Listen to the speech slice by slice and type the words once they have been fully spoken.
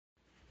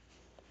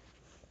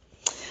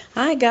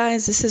Hi,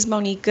 guys. This is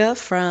Monica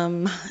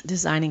from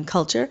Designing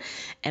Culture.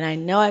 And I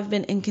know I've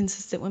been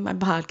inconsistent with my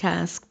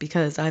podcast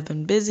because I've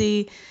been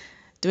busy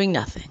doing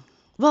nothing.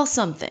 Well,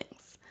 some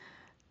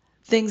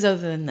things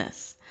other than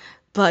this.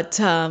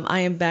 But I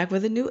am back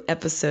with a new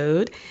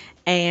episode.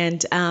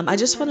 And I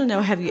just want to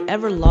know, have you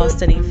ever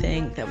lost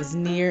anything that was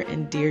near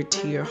and dear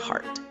to your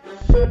heart?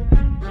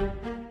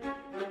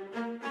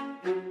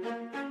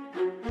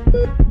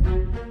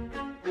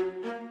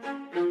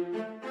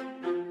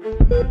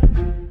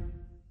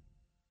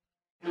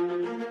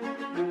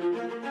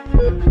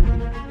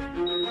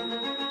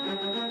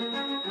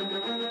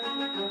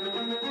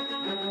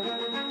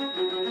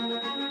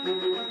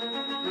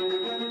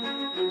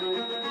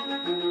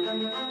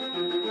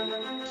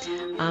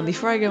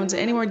 Before I go into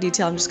any more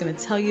detail, I'm just going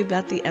to tell you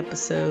about the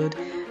episode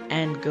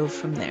and go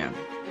from there.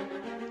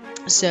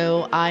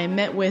 So I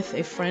met with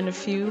a friend a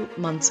few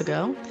months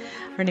ago.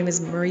 Her name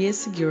is Maria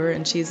Segura,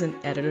 and she's an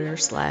editor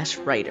slash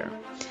writer.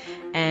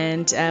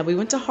 And we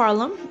went to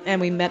Harlem,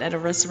 and we met at a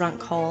restaurant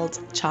called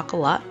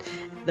Chocolat.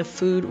 The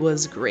food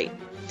was great.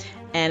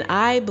 And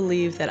I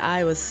believe that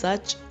I was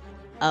such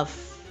a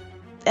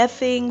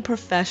effing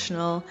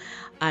professional.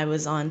 I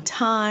was on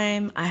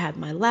time. I had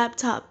my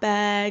laptop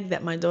bag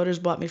that my daughters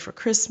bought me for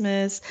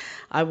Christmas.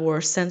 I wore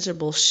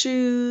sensible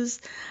shoes,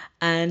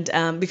 and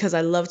because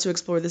I love to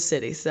explore the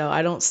city, so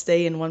I don't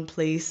stay in one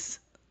place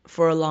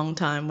for a long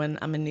time when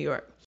I'm in New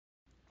York.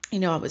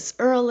 I was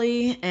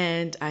early,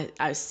 and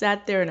I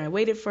sat there and I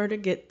waited for her to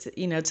get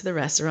to the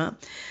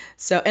restaurant.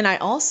 So, and I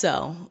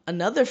also,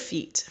 another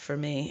feat for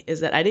me is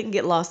that I didn't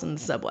get lost in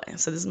the subway.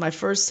 So this is my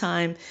first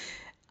time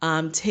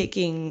going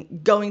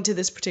to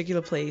this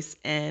particular place,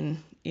 and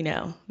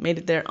made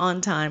it there on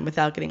time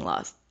without getting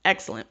lost.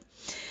 Excellent.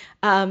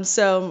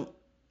 So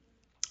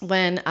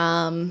when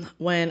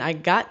I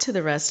got to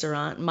the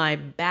restaurant, my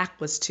back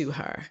was to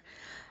her.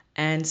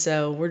 And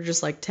so we're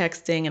just like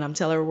texting, and I'm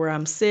telling her where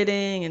I'm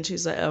sitting, and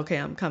she's like, okay,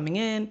 I'm coming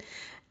in.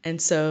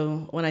 And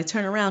so when I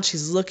turn around,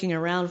 she's looking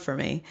around for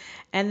me.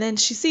 And then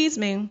she sees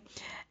me,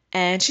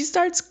 and she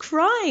starts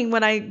crying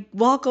when I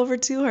walk over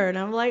to her. And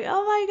I'm like,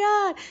 oh my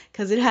God.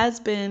 Because it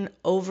has been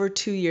over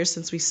 2 years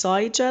since we saw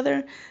each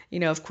other,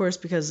 of course,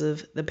 because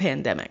of the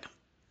pandemic.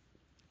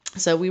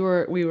 So we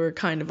were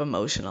kind of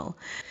emotional.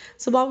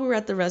 So while we were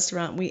at the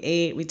restaurant, we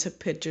ate, we took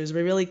pictures.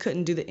 We really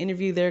couldn't do the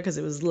interview there because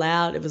it was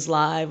loud, it was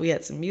live. We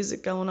had some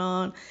music going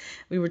on.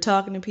 We were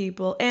talking to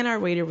people, and our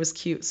waiter was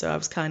cute, so I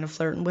was kind of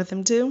flirting with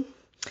him too.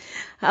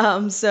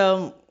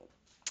 So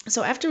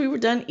after we were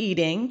done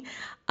eating,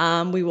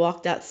 we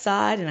walked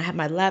outside, and I had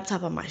my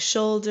laptop on my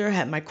shoulder,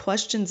 had my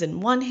questions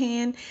in one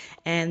hand,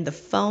 and the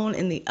phone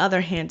in the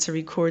other hand to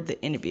record the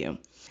interview.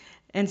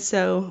 And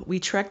so we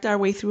trekked our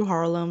way through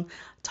Harlem,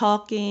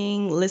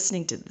 talking,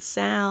 listening to the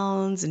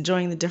sounds,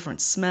 enjoying the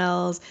different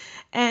smells,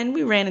 and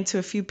we ran into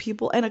a few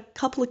people and a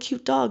couple of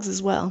cute dogs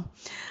as well.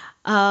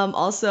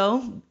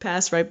 Also,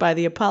 passed right by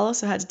the Apollo,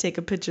 so I had to take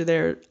a picture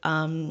there.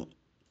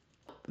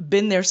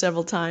 Been there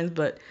several times,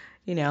 but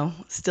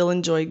still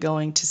enjoy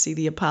going to see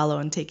the Apollo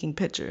and taking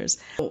pictures.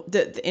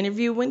 The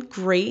interview went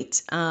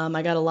great.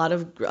 I got a lot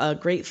of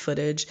great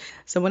footage.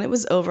 So when it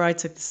was over, I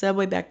took the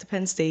subway back to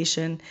Penn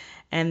Station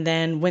and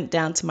then went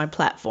down to my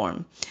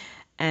platform.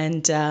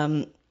 And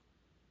on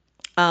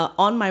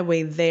my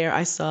way there,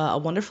 I saw a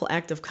wonderful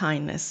act of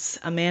kindness.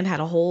 A man had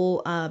a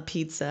whole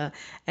pizza,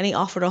 and he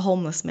offered a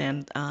homeless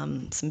man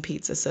some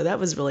pizza. So that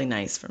was really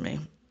nice for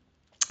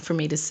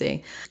me to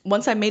see.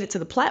 Once I made it to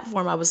the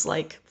platform, I was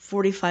like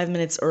 45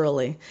 minutes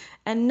early,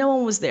 and no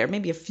one was there,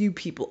 maybe a few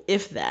people,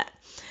 if that.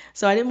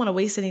 So I didn't want to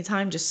waste any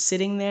time just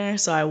sitting there.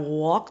 So I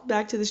walked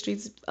back to the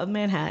streets of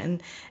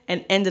Manhattan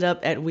and ended up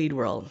at Weed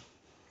World.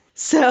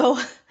 So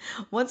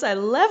once I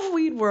left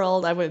Weed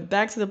World, I went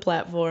back to the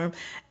platform,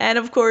 and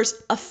of course,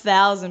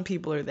 1,000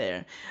 people are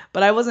there.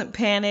 But I wasn't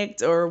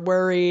panicked or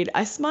worried.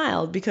 I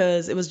smiled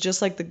because it was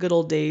just like the good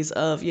old days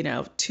of,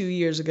 2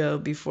 years ago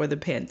before the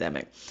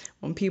pandemic,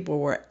 when people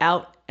were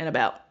out and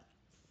about.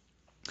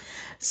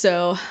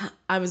 So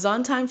I was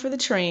on time for the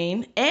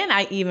train, and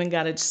I even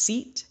got a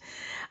seat,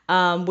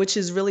 which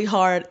is really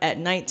hard at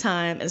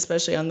nighttime,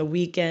 especially on the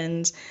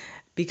weekends,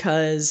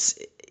 because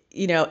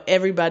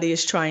everybody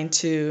is trying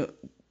to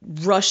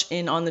rush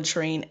in on the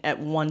train at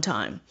one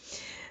time.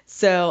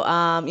 So,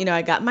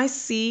 I got my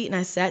seat and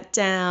I sat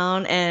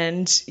down,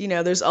 and,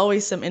 there's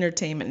always some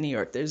entertainment in New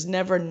York. There's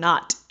never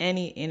not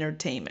any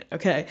entertainment,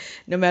 okay?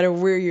 No matter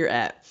where you're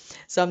at.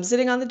 So I'm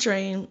sitting on the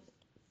train,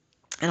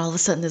 and all of a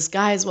sudden this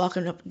guy is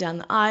walking up and down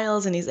the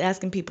aisles, and he's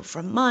asking people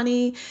for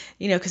money,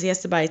 because he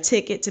has to buy a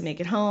ticket to make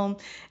it home.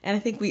 And I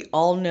think we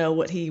all know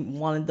what he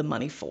wanted the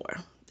money for.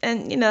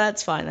 And,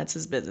 that's fine. That's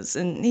his business.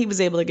 And he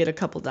was able to get a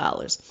couple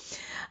dollars.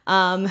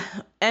 Um,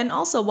 and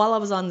also, while I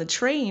was on the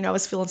train, I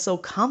was feeling so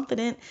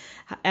confident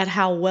at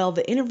how well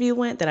the interview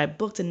went that I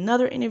booked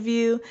another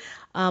interview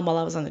while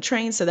I was on the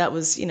train. So that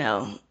was,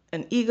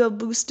 an ego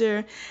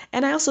booster.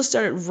 And I also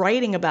started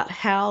writing about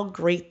how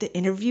great the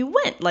interview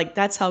went. Like,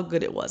 that's how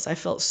good it was. I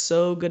felt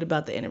so good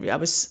about the interview. I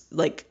was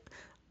like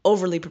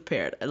overly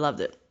prepared. I loved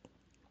it.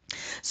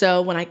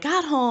 So when I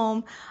got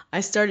home,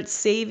 I started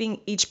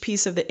saving each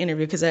piece of the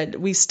interview because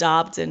we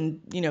stopped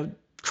and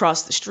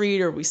crossed the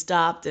street, or we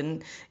stopped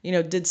and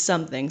did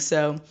something.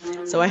 So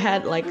I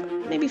had like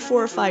maybe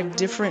 4 or 5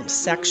 different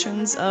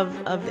sections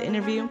of the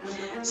interview.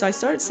 So I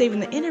started saving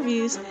the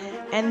interviews,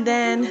 and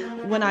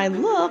then when I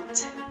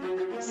looked,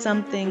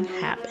 something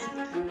happened.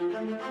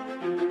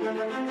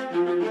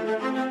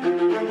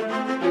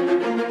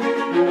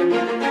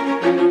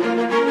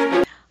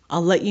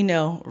 I'll let you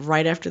know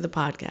right after the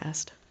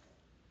podcast.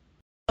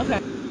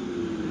 Okay.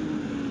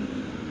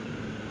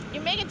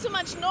 You're making too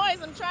much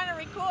noise. I'm trying to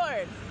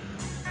record.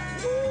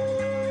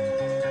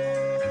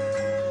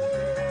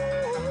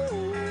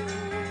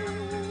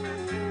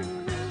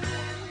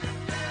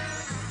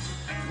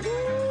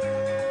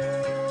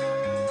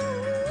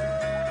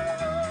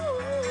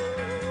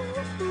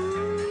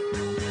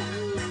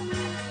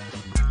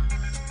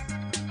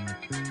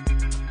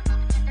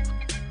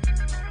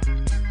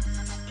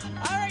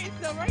 All right,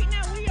 so right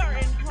now we are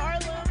in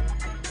Harlem.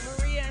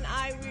 Maria and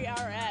we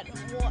are at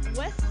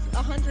West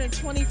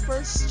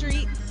 121st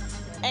Street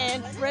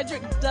and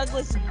Frederick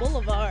Douglass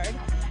Boulevard.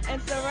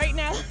 And so right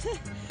now,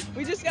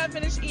 we just got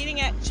finished eating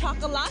at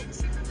Chocolat.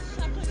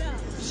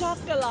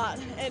 Chocolat.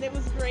 And it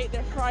was great.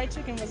 Their fried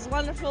chicken was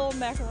wonderful.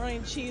 Macaroni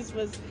and cheese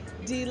was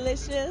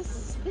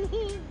delicious.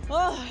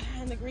 Oh,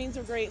 and the greens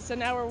were great. So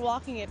now we're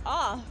walking it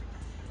off.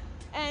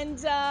 And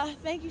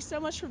thank you so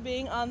much for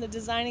being on the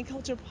Designing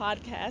Culture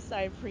podcast.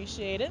 I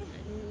appreciate it.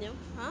 No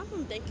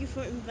problem. Thank you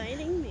for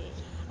inviting me.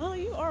 Oh,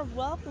 you are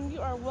welcome.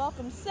 You are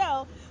welcome.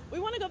 So we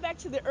want to go back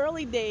to the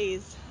early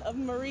days of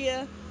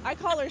Maria. I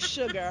call her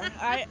Sugar.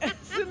 As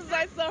soon as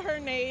I saw her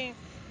name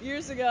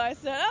years ago, I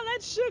said, "Oh,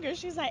 that's Sugar."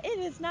 She's like, "It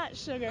is not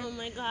Sugar." Oh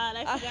my God,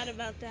 I forgot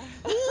about that.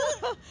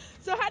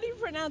 So how do you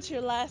pronounce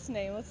your last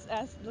name? Let's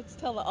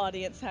tell the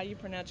audience how you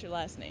pronounce your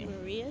last name.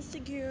 Maria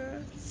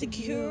Segura.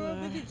 Segura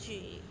with a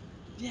G.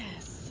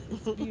 Yes,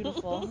 it's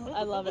beautiful.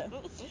 I love it.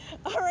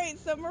 All right,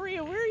 so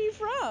Maria, where are you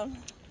from?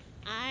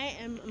 I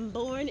am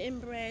born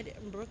and bred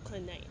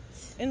Brooklynite.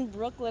 In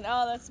Brooklyn.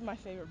 Oh, that's my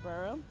favorite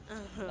borough.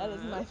 Uh-huh. That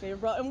is my favorite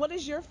borough. And what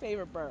is your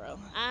favorite borough?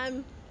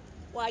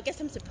 Well, I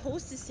guess I'm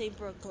supposed to say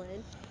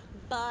Brooklyn,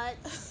 but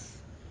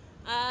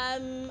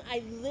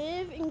I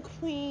live in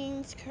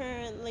Queens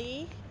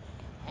currently,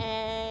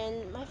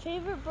 and my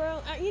favorite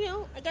borough, I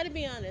gotta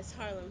be honest,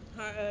 Harlem.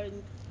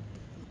 Manhattan.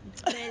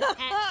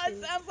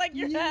 It sounds like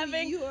you're New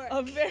having York,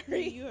 a very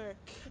New York.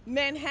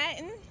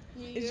 Manhattan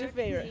New is your York,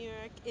 favorite. New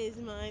York is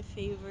my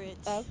favorite.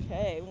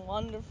 Okay,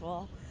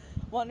 wonderful.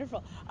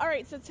 Wonderful. All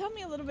right, so tell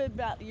me a little bit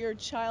about your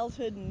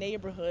childhood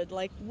neighborhood.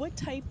 Like, what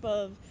type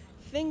of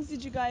things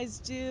did you guys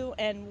do,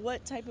 and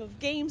what type of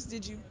games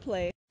did you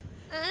play?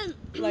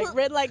 Like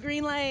red light,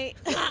 green light.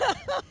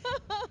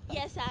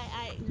 Yes,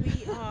 I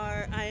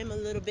am a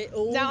little bit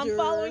older. Now I'm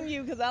following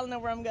you because I don't know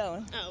where I'm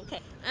going. Oh,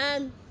 okay.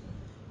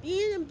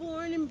 Being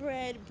born and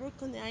bred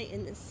Brooklynite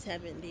in the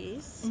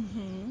 70s.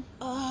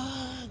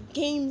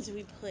 Games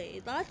we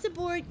played. Lots of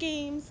board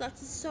games,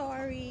 lots of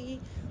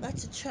Sorry,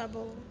 lots of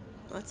Trouble,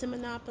 lots of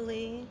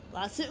Monopoly,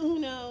 lots of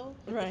Uno,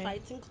 with the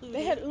fights included.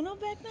 They had Uno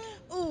back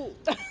then? Ooh.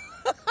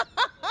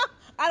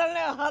 I don't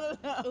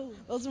know. Ooh.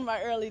 Those were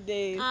my early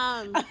days.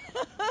 Ooh.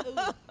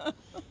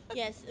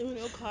 Yes,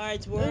 Uno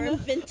cards were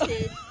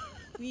invented.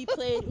 We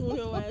played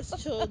Uno as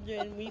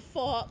children. We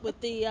fought with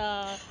the,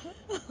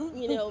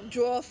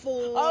 draw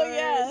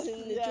fours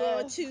and the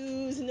draw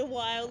twos and the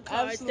wild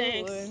card.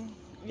 Thanks.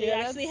 They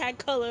actually had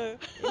color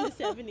in the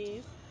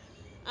 70s.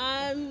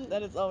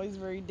 That is always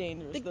very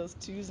dangerous. Those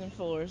twos and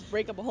fours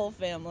break up a whole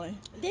family.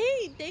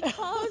 They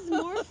cause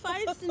more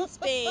fights than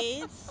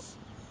spades.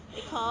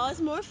 They cause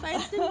more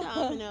fights than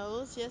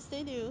dominoes. Yes,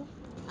 they do.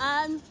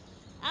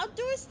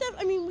 Outdoor stuff.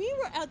 I mean, we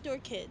were outdoor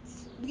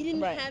kids. We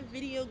didn't have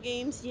video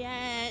games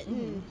yet.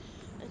 And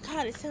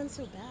God, it sounds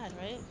so bad,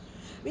 right?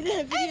 We didn't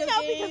have video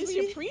games. Because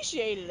we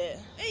appreciated it.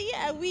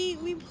 Yeah,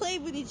 we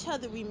played with each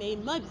other. We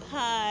made mud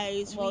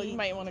pies. Well, you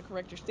might want to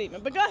correct your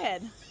statement, but go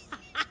ahead.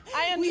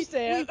 I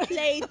understand. We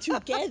played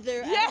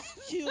together as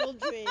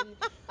children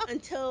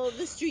until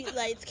the street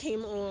lights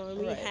came on.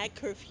 We had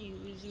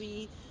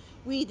curfews.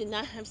 We did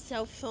not have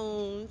cell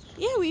phones.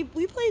 Yeah, we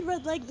played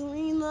red light,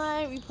 green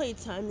light. We played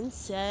Simon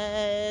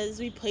Says.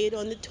 We played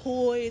on the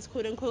toys,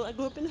 quote unquote. I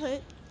grew up in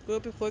Hood. Grew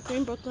up in Fort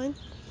Greene, Brooklyn.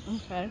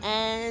 Okay.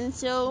 And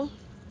so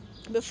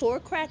before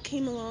crack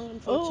came along,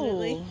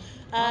 unfortunately,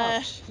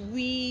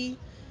 we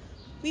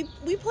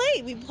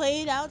played. We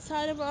played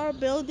outside of our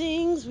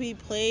buildings. We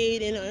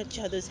played in each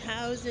other's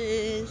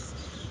houses.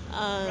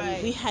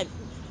 We had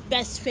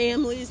best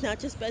families, not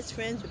just best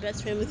friends, but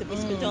best families that we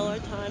spent all our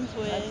time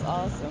with. That's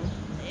awesome.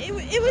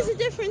 It was a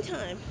different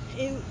time.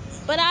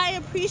 But I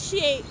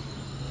appreciate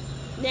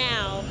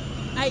now.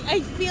 I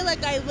feel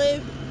like I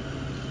live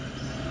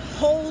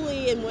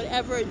wholly in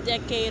whatever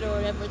decade or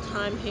whatever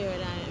time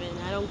period I am in.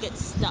 I don't get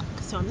stuck,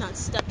 so I'm not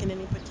stuck in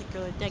any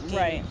particular decade.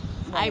 Right.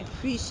 I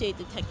appreciate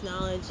the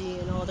technology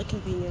and all the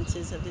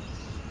conveniences of the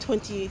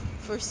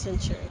 21st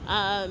century.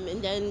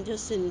 And then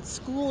just in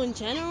school in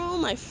general,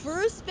 my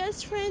first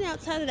best friend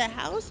outside of the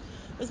house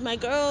was my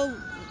girl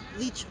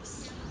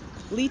Leetress.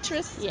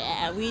 Leetress?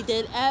 Yeah, we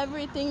did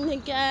everything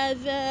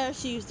together.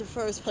 She was the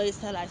first place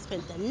that I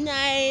spent the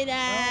night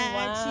at. Oh,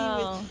 wow. She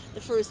was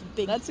the first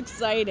big That's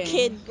exciting.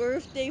 kid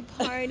birthday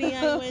party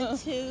I went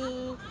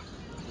to.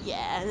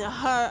 Yeah,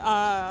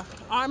 and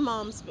our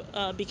moms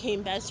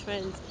became best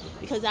friends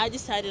because I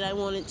decided I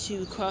wanted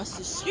to cross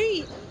the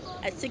street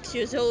at 6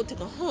 years old to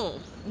go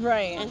home.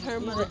 Right. And her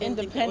You mother were didn't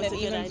think that was a independent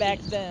good even idea. back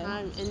then.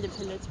 I'm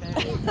independent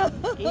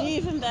very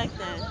even back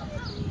then.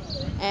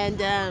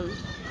 And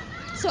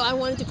so I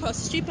wanted to cross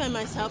the street by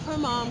myself. Her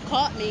mom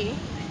caught me,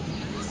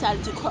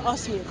 decided to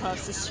cross me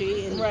across the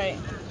street, and Right.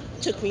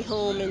 took me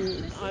home.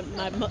 And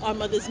our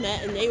mothers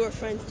met, and they were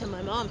friends till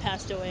my mom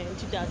passed away in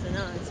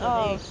 2009. So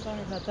Oh,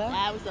 sorry about that.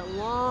 that was a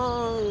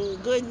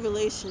long, good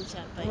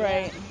relationship. But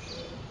Right.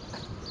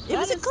 yeah, it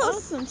was a That is close.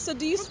 awesome. So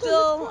do you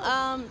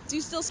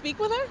close. still speak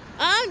with her?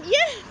 Yeah,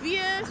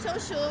 via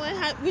social. I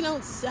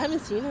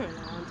haven't seen her in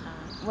a long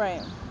time.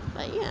 Right.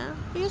 But yeah,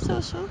 via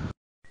social.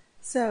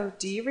 So,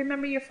 do you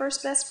remember your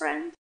first best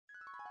friend?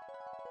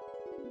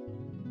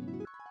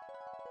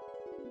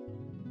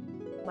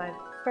 My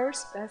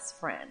first best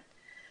friend.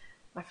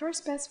 My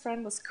first best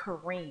friend was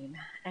Kareem,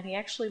 and he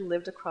actually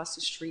lived across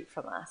the street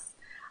from us.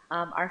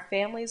 Our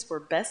families were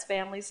best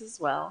families as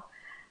well.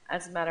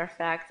 As a matter of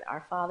fact,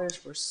 our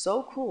fathers were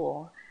so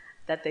cool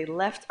that they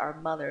left our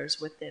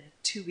mothers within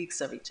 2 weeks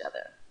of each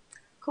other.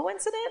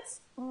 Coincidence?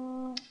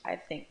 I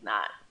think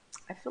not.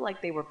 I feel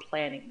like they were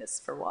planning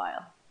this for a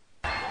while.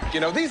 You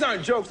know, these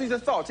aren't jokes. These are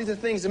thoughts. These are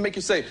things that make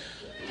you say.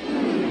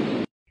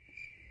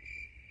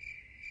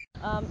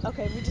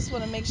 Okay, we just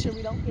want to make sure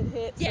we don't get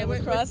hit. Yeah, so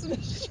we're crossing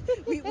the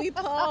street. we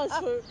pause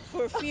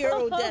for fear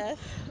of death.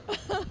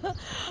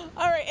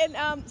 All right, and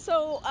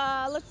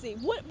let's see.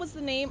 What was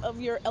the name of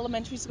your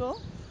elementary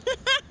school?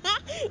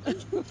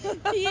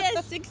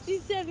 PS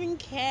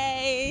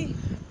 67K.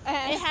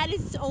 And It had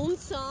its own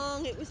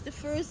song. It was the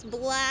first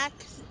black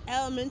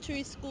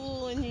elementary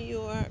school in New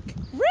York.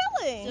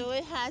 really? So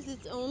it has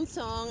its own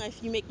song.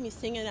 If you make me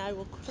sing it, I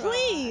will cry.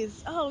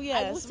 Please. Oh I will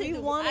yes, say we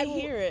want to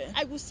hear it.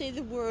 I will say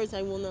the words.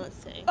 I will not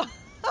sing.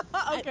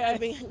 Okay. I've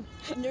been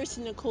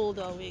nursing a cold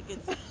all week.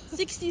 It's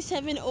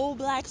 67 old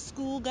black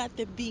school got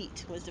the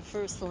beat was the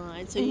first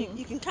line. So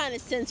you can kind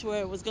of sense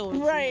where it was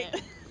going Right. from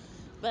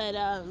there.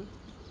 But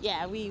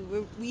yeah,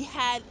 we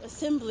had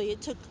assembly.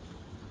 It took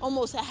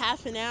almost a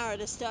half an hour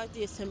to start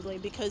the assembly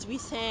because we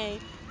sang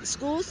the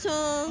school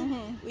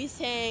song. We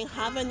sang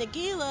Hava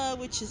Nagila,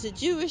 which is a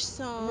Jewish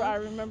song. I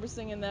remember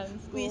singing that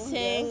in school. We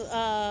sang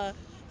yes.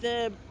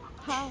 the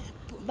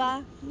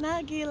Ba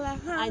Nagila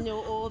ha. I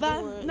know all the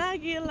words.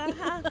 Nagila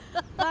ha.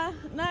 Ba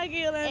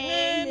Nagila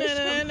Hey,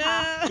 Mishram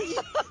na.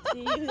 See,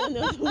 you don't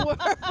know the words.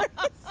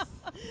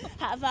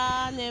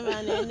 Hava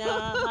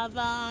nevanena,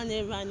 hava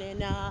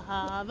nevanena,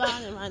 hava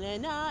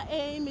nevanena,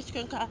 hey,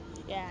 Mishram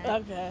Yeah.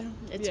 Okay.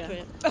 It's yeah.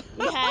 great.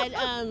 We had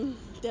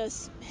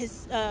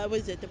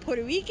the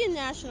Puerto Rican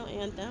national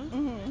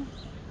anthem.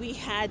 We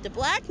had the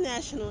black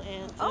national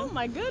anthem. Oh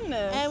my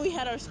goodness. And we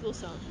had our school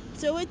song.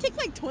 So it took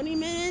like 20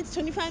 minutes,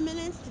 25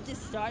 minutes to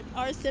just start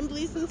our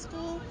assemblies in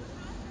school.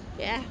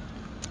 Yeah.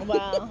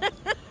 Wow.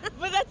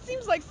 But that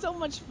seems like so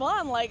much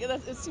fun. Like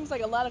it seems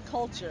like a lot of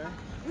culture.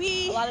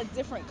 A lot of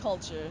different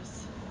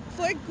cultures.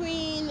 Fort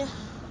Greene,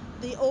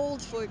 the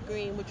old Fort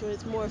Greene, which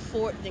was more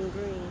fort than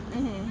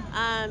green,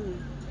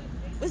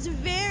 was a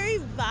very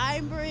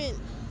vibrant,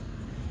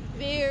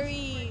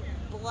 very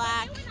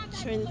black,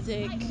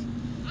 intrinsic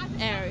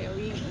area.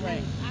 We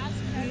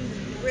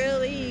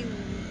really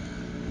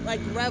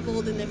like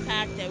reveled in the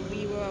fact that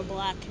we were a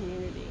black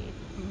community,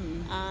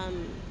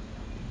 and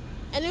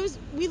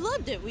we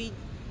loved it. We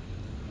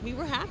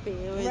were happy.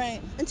 It was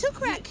until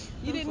crack.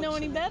 You didn't know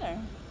any better.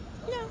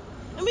 No,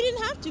 and we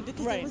didn't have to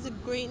because it was a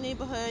great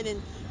neighborhood and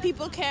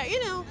people care.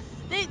 You know,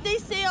 they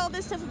say all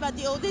this stuff about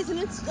the old days, and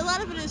a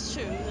lot of it is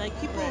true. Like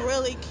people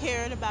really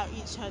cared about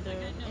each other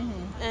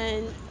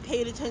and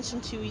paid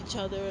attention to each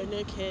other and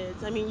their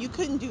kids. I mean, you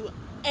couldn't do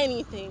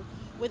anything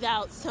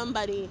without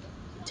somebody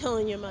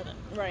telling your mother.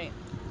 Right.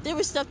 There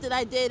was stuff that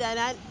I did,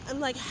 and I'm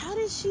like, how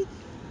did she?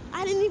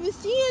 I didn't even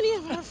see any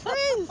of her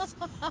friends,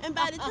 and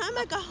by the time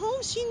I got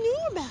home, she knew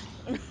about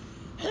it.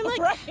 And I'm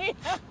like,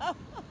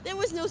 there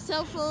was no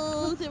cell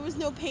phones, there was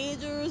no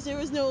pagers, there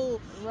was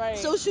no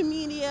social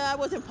media. I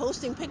wasn't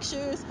posting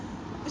pictures,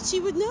 but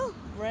she would know.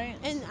 Right.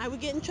 And I would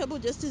get in trouble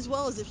just as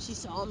well as if she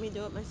saw me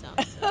do it myself.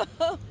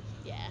 So,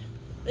 yeah.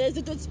 But it was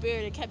a good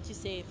spirit. It kept you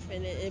safe,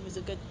 and it was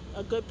a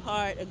good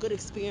part, a good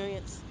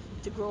experience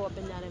to grow up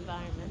in that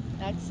environment.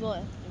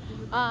 Excellent.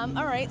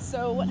 All right.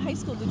 So, what high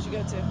school did you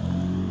go to?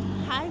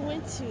 I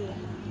went to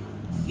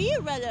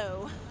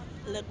Fiorello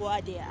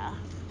LaGuardia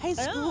High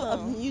School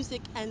of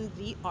Music and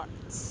the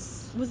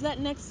Arts. Was that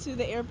next to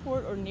the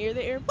airport or near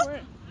the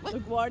airport? What?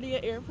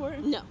 LaGuardia Airport?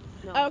 No.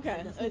 Okay.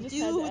 It has nothing to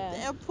do with the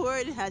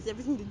airport. It has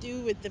everything to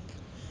do with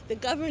the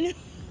governor,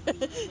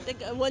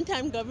 the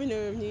one-time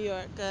governor of New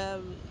York,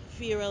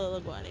 Fiorello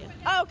LaGuardia.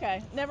 Oh,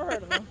 okay. Never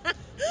heard of him.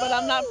 But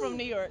I'm not from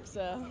New York,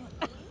 so.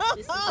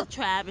 This is a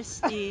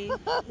travesty.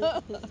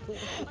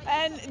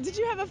 And did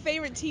you have a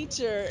favorite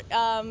teacher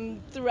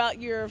throughout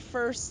your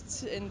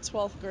first and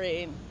 12th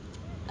grade?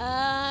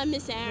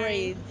 Miss Aaron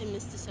Grades. and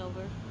Mr.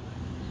 Silver.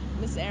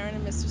 Miss Aaron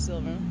and Mr.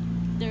 Silver.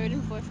 3rd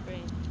and 4th grade.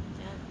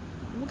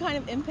 Yeah. What kind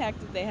of impact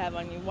did they have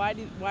on you?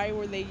 Why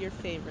were they your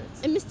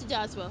favorites? And Mr.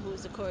 Doswell, who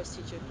was the chorus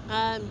teacher.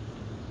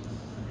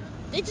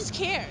 They just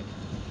cared,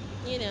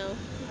 you know.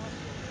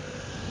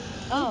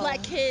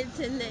 Black kids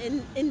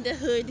in the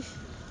hood.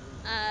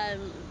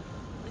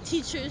 The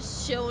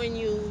teachers showing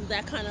you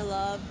that kind of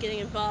love, getting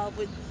involved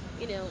with,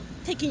 you know,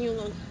 taking you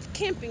on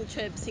camping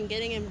trips and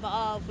getting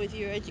involved with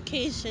your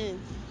education,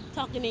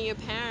 talking to your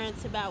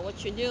parents about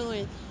what you're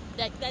doing.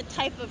 That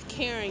type of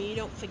caring, you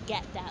don't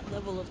forget that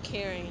level of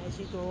caring as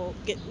you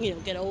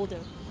get older.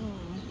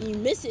 You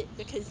miss it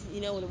because,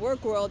 you know, the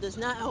work world does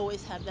not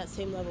always have that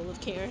same level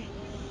of caring.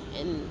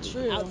 And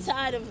True.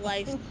 outside of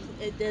life,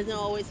 it doesn't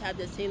always have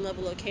the same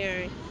level of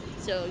caring.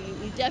 So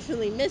you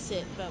definitely miss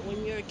it. But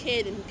when you're a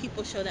kid and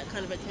people show that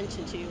kind of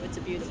attention to you, it's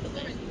a beautiful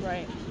thing.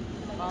 Right.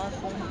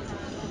 Awesome.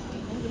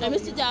 And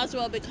Mr.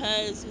 Doswell,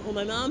 because, well,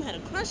 my mom had a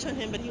crush on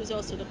him, but he was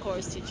also the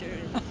chorus teacher.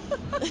 And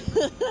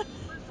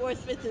 4th,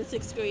 5th, and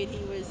 6th grade,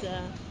 he was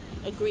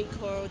a great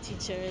choral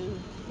teacher, and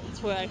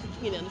that's where I,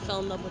 fell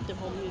in love with the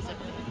whole music.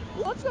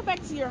 Let's go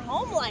back to your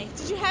home life.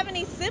 Did you have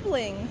any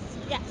siblings?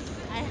 Yes,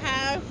 I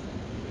have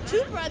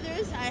 2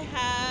 brothers. I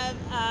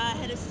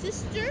had a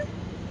sister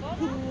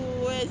who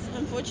was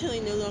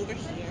unfortunately no longer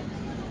here.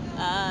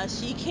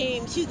 She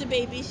was a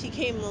baby. She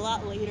came a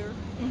lot later.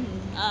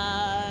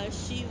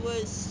 She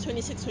was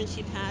 26 when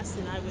she passed,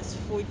 and I was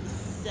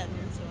 47,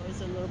 so I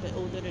was a little bit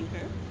older than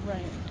her.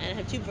 Right. And I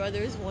have 2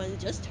 brothers. One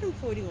just turned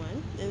 41,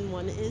 and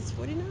one is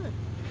 49.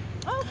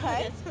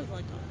 Okay. That sounds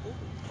like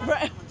a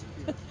Right.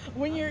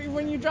 when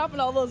you're dropping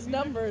all those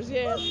numbers,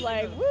 yeah, it's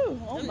like, woo,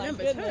 oh Them my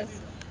numbers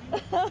goodness.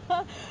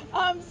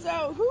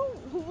 So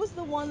who was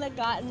the one that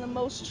got in the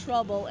most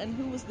trouble, and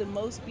who was the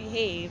most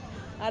behaved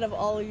out of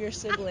all of your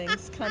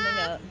siblings coming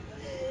up?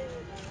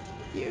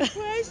 Your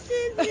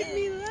questions make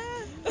me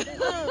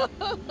laugh.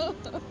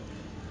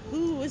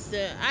 Who was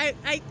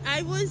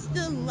I was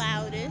the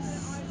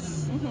loudest.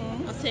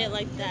 I'll say it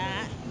like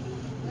that.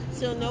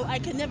 So no, I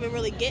could never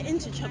really get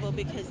into trouble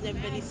because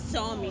everybody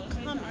saw me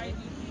coming.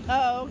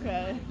 Oh,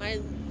 okay. My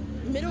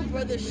middle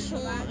brother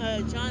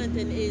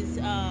Jonathan is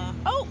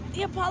Oh,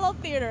 the Apollo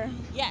Theater.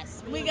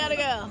 yes. We gotta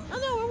go. Oh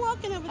no, we're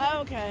walking over there.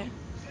 Oh, okay.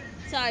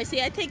 Sorry,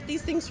 see, I take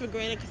these things for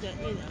granted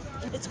because,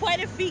 it's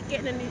quite a feat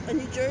getting a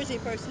New Jersey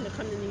person to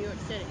come to New York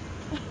City.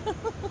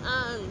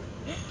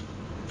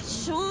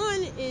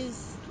 Sean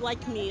is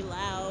like me,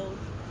 loud.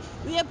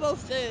 We are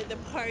both the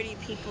party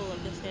people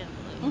of the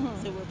family,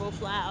 so we're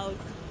both loud.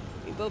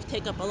 We both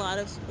take up a lot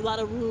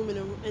of room in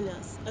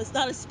a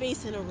lot of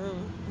space in a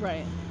room.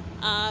 Right.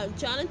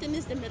 Jonathan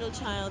is the middle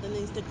child, and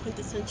he's the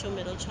quintessential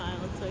middle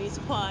child, so he's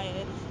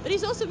quiet, but he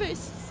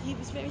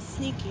was very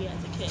sneaky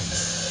as a kid.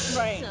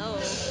 Right. So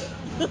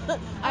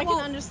I can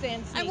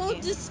understand I sneaky.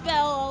 won't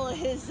dispel all of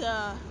his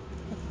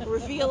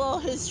reveal all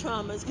his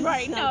traumas.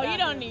 Right. It's No, not you about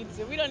don't him. need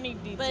to. We don't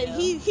need detail. But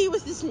he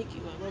was the sneaky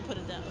one. We'll put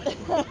it that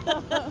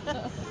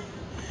way.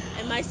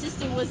 And my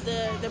sister was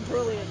the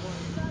brilliant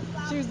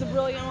one. She was the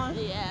brilliant one.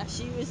 Yeah,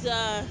 she was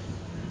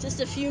just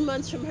a few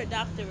months from her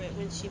doctorate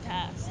when she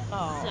passed.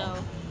 Oh.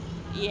 So,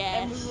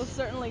 yeah. And we will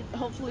certainly,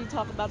 hopefully,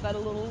 talk about that a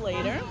little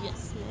later.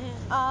 Yes,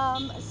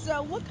 ma'am.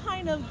 So what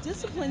kind of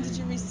discipline did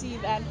you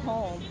receive at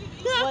home?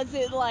 Was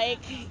it like,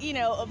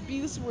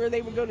 abuse where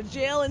they would go to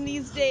jail in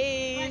these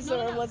days,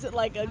 or was it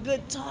like a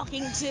good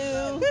talking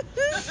to?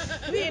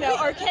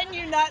 Or can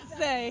you not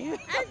say?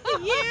 As the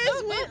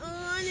years went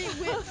on, it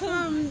went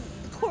from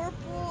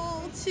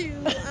corporal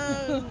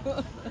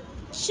to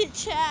chit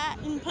chat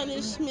and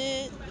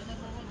punishment.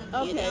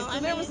 Okay, so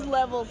there was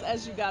levels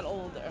as you got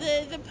older.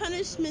 The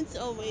punishments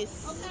always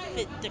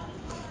fit the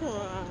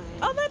crime.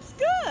 Oh, that's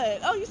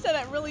good. Oh, you said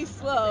that really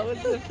slow.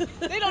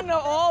 They don't know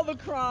all the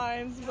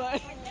crimes,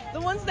 but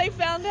the ones they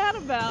found out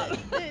about.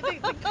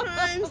 The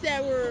crimes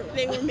that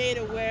they were made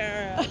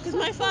aware of. Because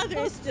my father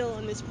is still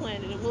on this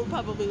planet and will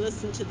probably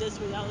listen to this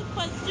without a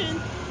question.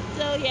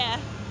 So yeah,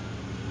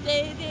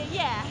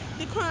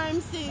 the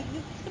crimes, the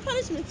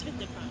punishments fit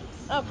the crimes.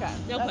 Okay,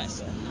 No that's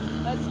question.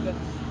 good. That's good.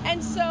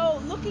 And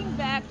so, looking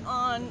back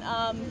on,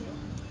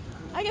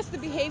 I guess the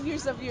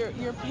behaviors of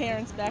your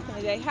parents back in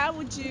the day, how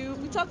would you?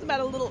 We talked about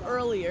it a little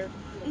earlier,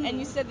 and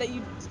you said that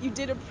you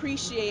did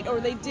appreciate, or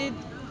they did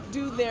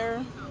do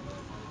their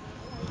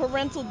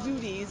parental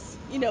duties,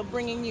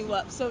 bringing you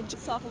up. So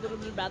just talk a little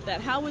bit about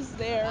that. How was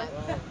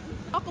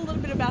talk a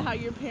little bit about how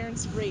your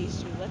parents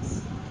raised you.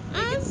 Let's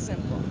make it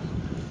simple.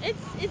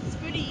 It's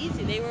pretty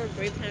easy. They were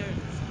great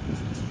parents,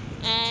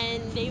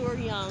 and they were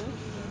young.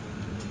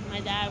 My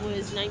dad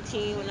was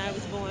 19 when I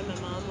was born. My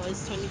mom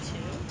was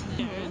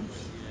 22.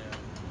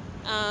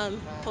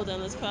 Hold on,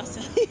 let's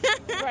process.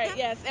 Right,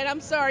 yes. And I'm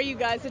sorry, you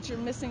guys, that you're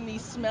missing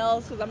these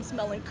smells, because I'm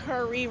smelling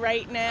curry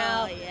right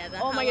now. Oh, yeah,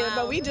 oh my God,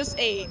 but we just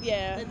ate,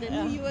 yeah. The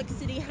New York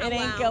City halal. It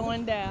ain't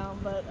going down,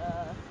 but...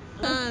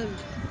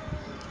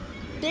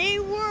 They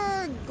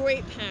were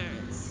great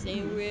parents.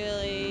 They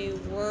really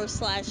were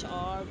 /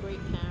 are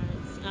great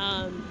parents.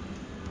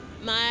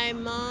 My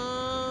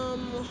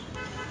mom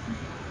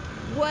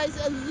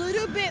was a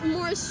little bit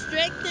more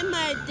strict than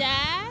my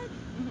dad,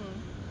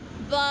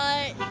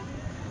 but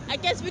I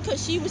guess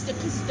because she was the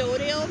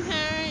custodial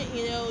parent,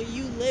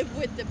 you live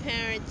with the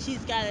parent.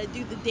 She's got to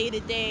do the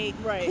day-to-day,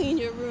 Right. clean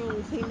your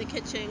room, clean the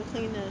kitchen,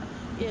 clean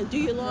the, do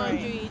your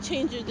laundry,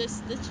 change your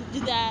this, do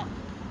that.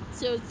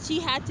 So she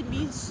had to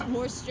be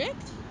more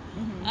strict.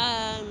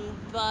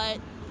 But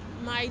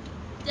my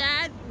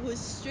dad was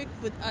strict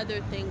with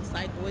other things,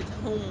 like with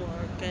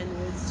homework and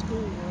with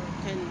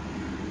schoolwork and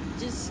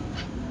just,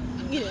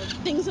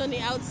 things on the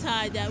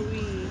outside that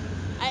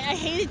I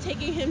hated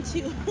taking him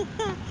to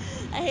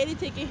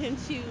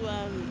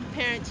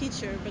parent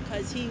teacher,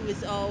 because he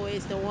was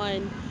always the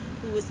one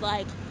who was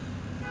like,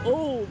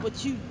 oh,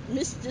 but you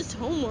missed this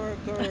homework,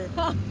 or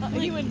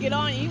He would get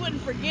on. He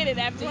wouldn't forget it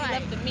after you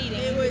left the meeting.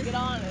 He would get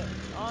on it.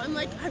 I'm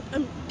like,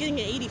 I'm getting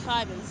an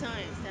 85 in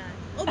science, Dad.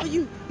 Oh, but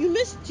you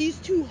missed these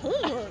 2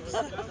 homeworks.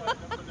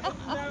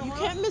 You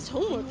can't miss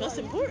homework. That's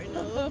important.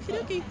 Okie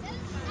dokie.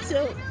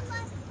 So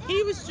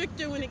he was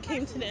stricter when it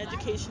came to the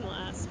educational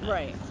aspect.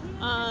 Right.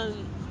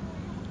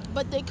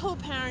 But they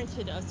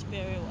co-parented us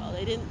very well.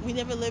 We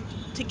never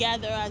lived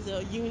together as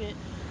a unit,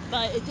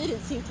 but it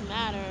didn't seem to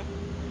matter.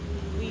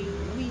 We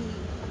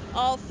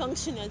all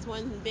functioned as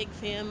one big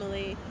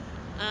family.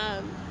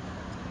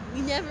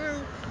 We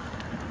never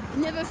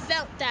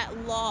felt that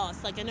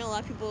loss. Like, I know a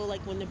lot of people,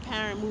 like, when the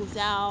parent moves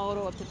out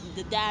or if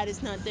the dad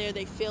is not there,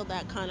 they feel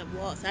that kind of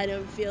loss. I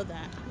don't feel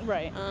that.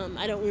 Right.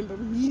 I don't remember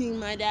meeting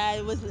my dad.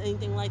 It wasn't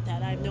anything like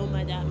that. I've known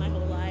my dad my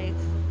whole life.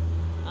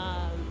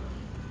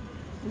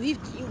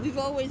 We've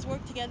always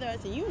worked together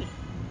as a unit.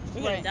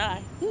 We're gonna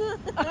die.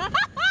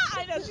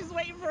 I know, she's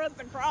waiting for us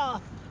to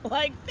cross.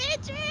 Like,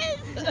 bitches!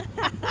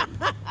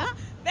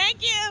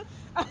 Thank you!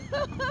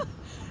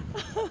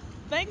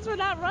 Thanks for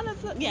not running us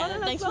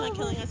Thanks for over. not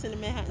killing us in the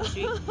Manhattan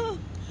Street. But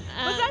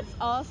that's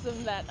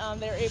awesome that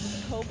they're able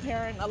to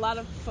co-parent. A lot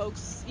of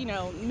folks,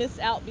 miss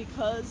out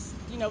because,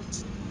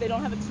 they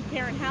don't have a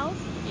two-parent house.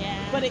 Yeah.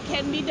 But it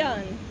can be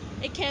done.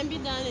 It can be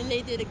done, and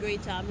they did a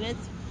great job. And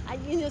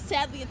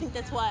sadly, I think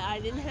that's why I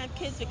didn't have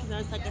kids, because I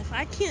was like, if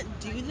I can't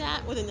do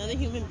that with another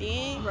human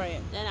being,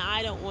 Right. then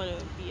I don't want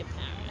to be a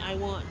parent. I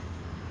want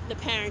the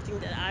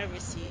parenting that I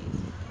received.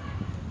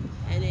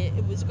 And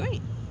it was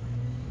great.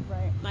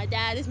 Right. My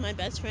dad is my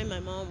best friend. My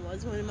mom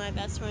was one of my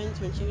best friends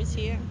when she was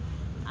here.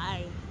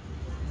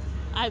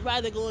 I'd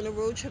rather go on a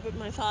road trip with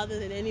my father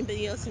than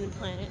anybody else on the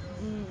planet.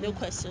 No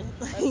question.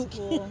 That's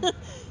cool.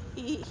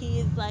 He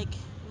is like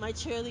my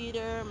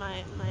cheerleader,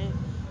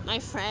 my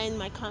friend,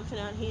 my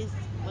confidant. He's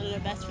one of the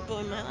best people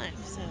in my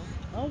life. So.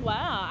 Oh,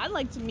 wow. I'd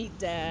like to meet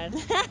Dad.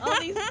 All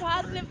these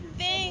positive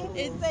things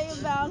to say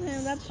about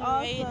him. That's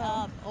straight awesome.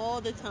 up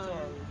all the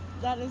time.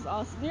 That is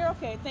awesome. You're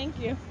okay. Thank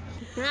you.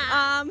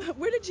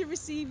 Where did you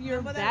receive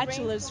your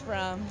bachelor's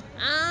from?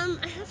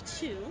 I have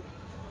 2.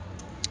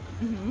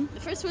 The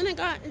first one I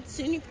got at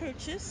SUNY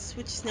Purchase,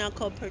 which is now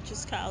called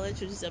Purchase College,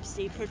 which is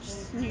upstate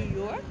Purchase, New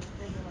York.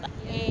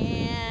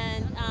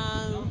 And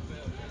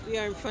we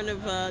are in front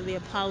of the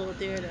Apollo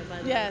Theater, by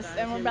the way. Yes, guys.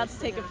 and we're about to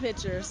take a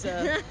picture,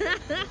 so.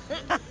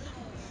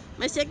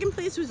 My second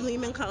place was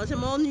Lehman College.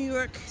 I'm all New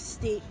York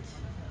State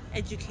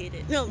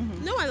educated. No,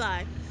 I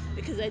lie,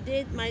 because I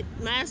did my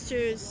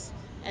master's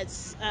at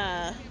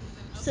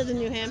Southern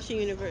New Hampshire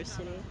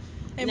University.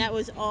 And that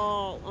was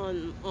all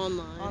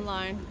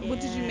online. Yeah. What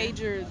did you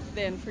major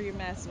then for your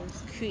master's?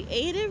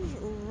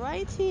 Creative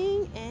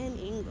writing and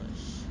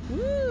English.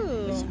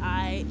 Woo! Which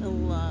I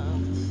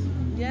loved.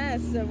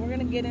 Yes, so we're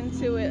gonna get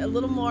into it a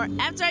little more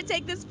after I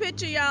take this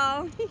picture,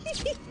 y'all.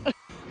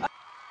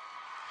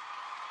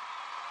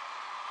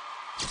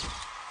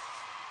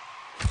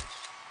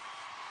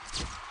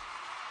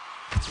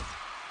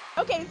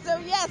 Okay, so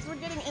yes, we're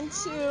getting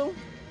into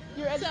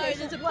your education. Sorry,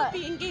 there's a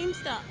puppy in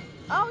GameStop.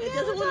 Oh, yeah, it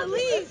doesn't want to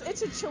leave.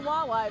 It's a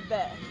Chihuahua, I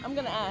bet. I'm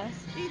gonna ask.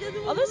 He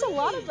doesn't want Oh, there's to a leave.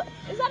 lot of.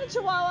 Is that a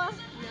Chihuahua?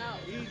 No.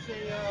 He's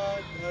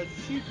a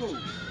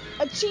Shipu.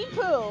 A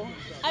Chipu.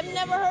 I've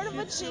never heard of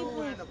a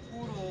Chipu. And a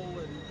poodle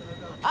and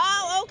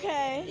Oh,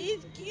 okay.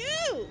 He's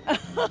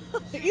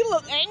cute. You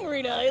look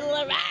angry though. You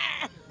look like,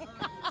 ah!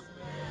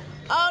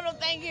 Oh no,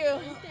 thank you.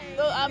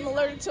 I'm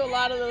allergic to a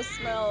lot of those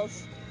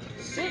smells,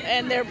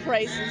 and their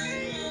prices.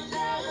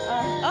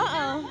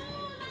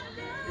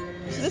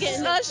 This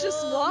is us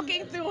just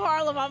walking through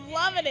Harlem. I'm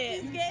loving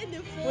it. He's getting the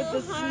full With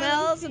the Harlem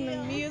smells and the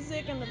feel.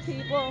 music and the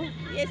people.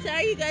 Yeah,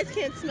 sorry you guys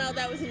can't smell.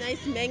 That was a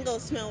nice mango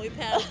smell we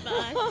passed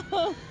by.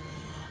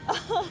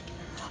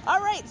 All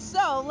right,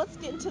 so let's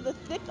get into the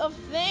thick of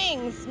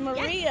things.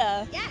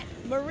 Maria. Yes.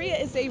 Maria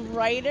is a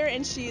writer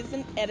and she is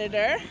an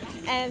editor.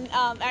 And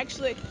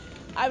actually,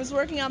 I was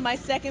working on my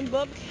second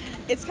book.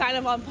 It's kind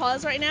of on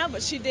pause right now,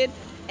 but she did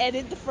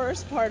edit the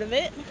first part of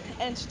it,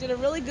 and she did a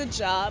really good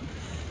job.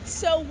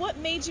 So what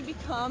made you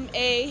become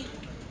a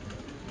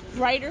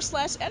writer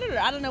 / editor?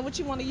 I don't know what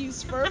you want to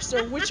use first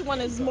or which one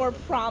is more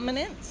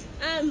prominent.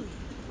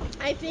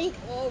 I think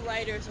all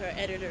writers are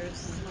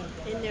editors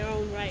in their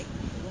own right.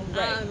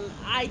 Right.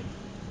 I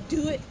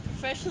do it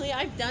professionally.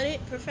 I've done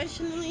it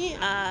professionally.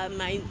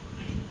 My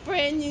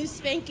brand new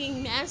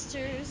spanking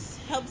master's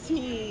helps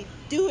me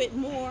do it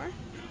more,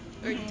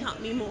 or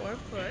taught me more,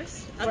 of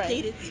course. Right.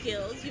 Updated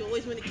skills. You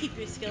always want to keep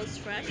your skills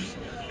fresh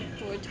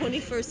for a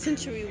 21st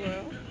century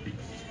world.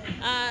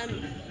 Um,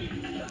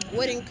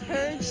 what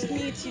encouraged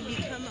me to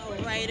become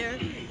a writer,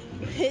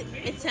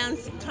 it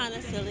sounds kind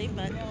of silly,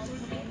 but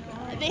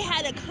they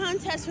had a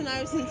contest when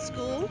I was in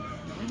school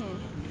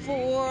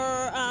for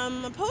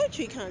a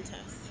poetry contest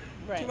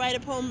to Right. write a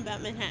poem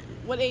about Manhattan.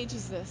 What age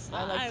is this?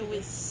 I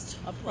was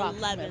approximately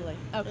 11.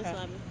 I was Okay.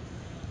 11.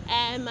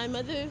 And my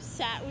mother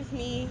sat with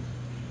me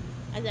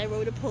as I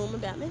wrote a poem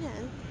about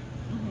Manhattan.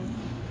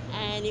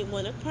 And it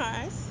won a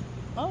prize.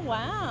 Oh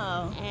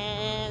wow.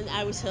 And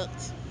I was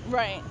hooked.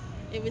 Right.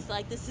 It was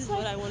like, this is Like,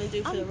 what I want to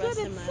do for I'm the rest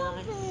good of at my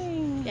life.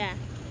 something. Yeah.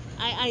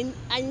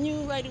 I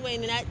knew right away,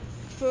 and that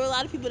for a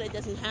lot of people that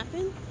doesn't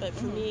happen, but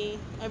for me,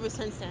 ever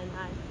since then,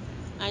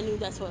 I knew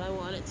that's what I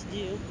wanted to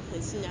do.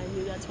 And I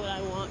knew that's what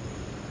I want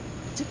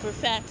to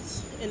perfect,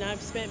 and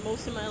I've spent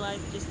most of my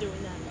life just doing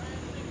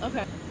that.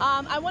 Okay.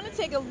 I want to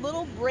take a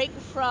little break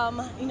from,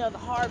 the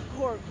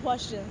hardcore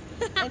questions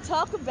and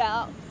talk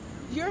about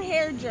your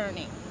hair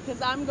journey,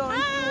 because I'm going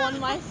through one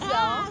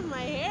myself. My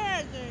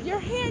hair journey. Your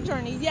hair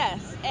journey,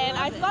 yes. And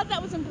I Love it. thought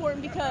that was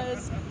important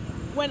because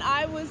when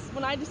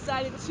I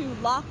decided to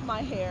lock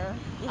my hair,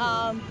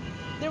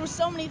 there were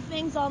so many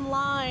things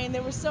online.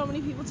 There were so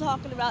many people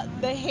talking about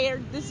the hair.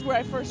 This is where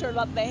I first heard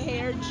about the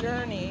hair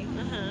journey,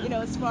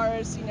 as far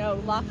as,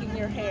 locking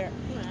your hair.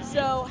 Right.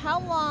 So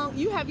how long,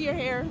 you have your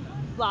hair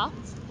locked,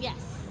 Yes.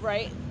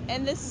 right?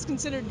 And this is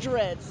considered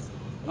dreads.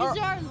 These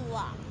are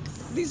locks.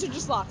 These are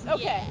just locks,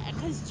 okay. Yeah,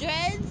 because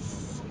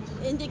dreads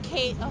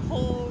indicate a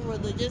whole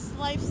religious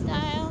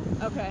lifestyle.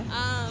 Okay.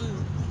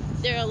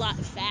 They're a lot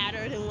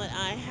fatter than what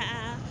I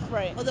have.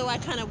 Right. Although I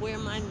kind of wear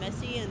mine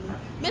messy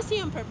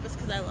on purpose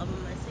because I love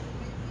them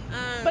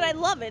messy. But I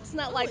love it. It's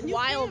not like and you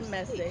wild can't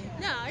messy. see.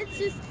 No,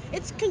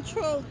 it's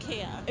controlled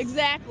chaos.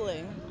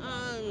 Exactly.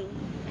 I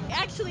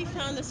actually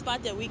found a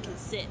spot that we can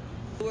sit.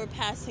 We're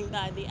passing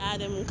by the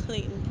Adam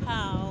Clayton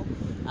Powell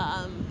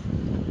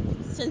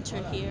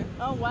Center here.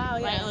 Oh wow,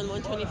 Right yeah. on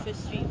 125th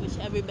Street, which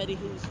everybody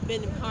who's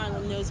been in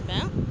Harlem knows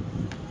about.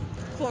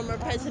 Former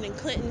President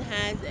Clinton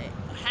had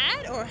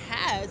or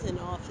has an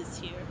office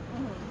here.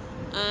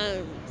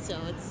 So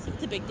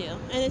it's a big deal,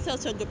 and it's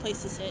also a good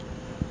place to sit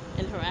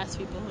and harass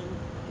people.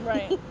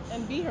 Right,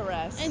 and be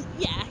harassed. And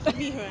yeah,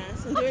 be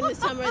harassed. And during the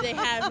summer they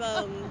have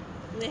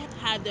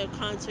their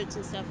concerts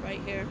and stuff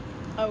right here.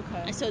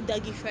 Okay. I saw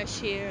Dougie Fresh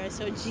here. I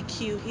saw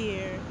GQ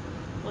here.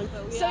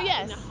 So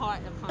yes, in the heart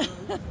of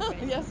Harlem.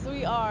 Right. Yes,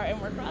 we are, and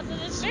we're crossing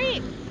the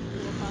street.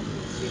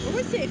 But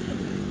we're safe.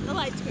 The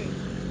light's green.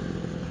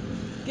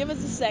 Give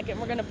us a second.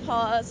 We're gonna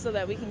pause so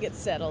that we can get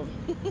settled.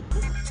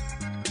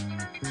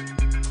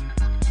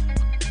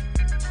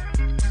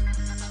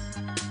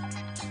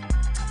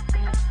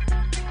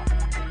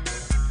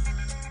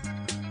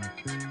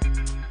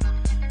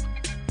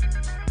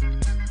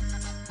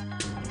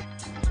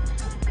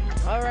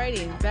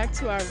 Alrighty, back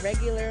to our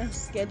regular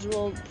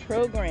scheduled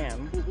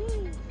program.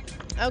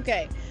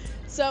 Okay,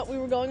 so we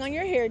were going on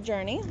your hair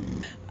journey.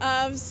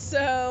 How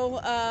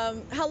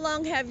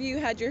long have you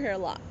had your hair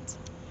locked?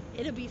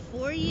 It'll be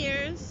 4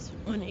 years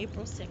on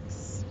April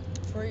 6th.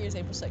 4 years,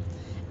 April 6th.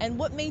 And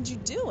what made you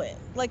do it?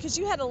 Like, because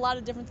you had a lot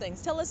of different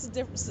things. Tell us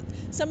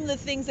some of the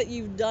things that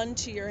you've done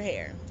to your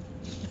hair.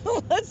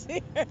 Let's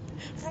hear.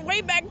 From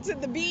way back to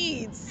the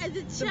beads. As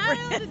a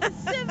child in the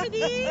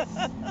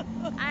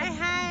 70s, I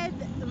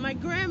had my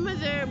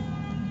grandmother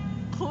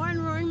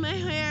cornrowing my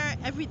hair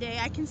every day.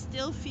 I can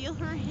still feel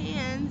her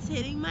hands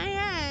hitting my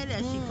head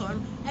as she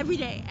corn every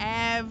day,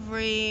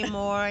 every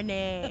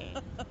morning.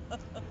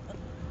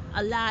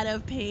 A lot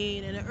of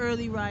pain and an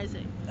early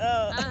rising.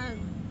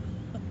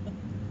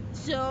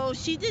 So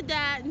she did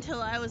that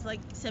until I was like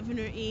 7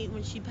 or 8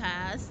 when she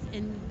passed,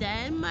 and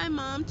then my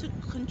mom took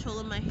control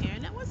of my hair,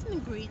 and that wasn't a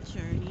great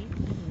journey.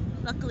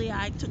 Luckily,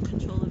 I took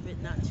control of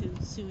it not too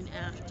soon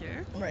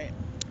after. Right.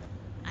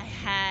 I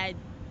had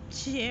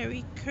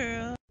Jheri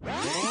curl.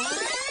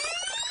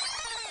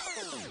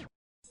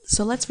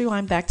 So let's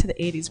rewind back to the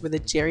 80s where the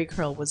Jheri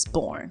curl was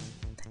born.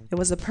 It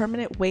was a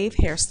permanent wave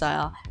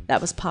hairstyle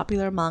that was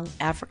popular among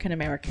African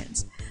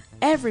Americans.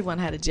 Everyone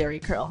had a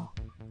Jheri curl.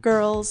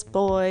 Girls,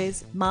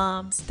 boys,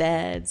 moms,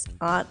 dads,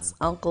 aunts,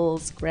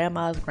 uncles,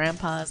 grandmas,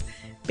 grandpas,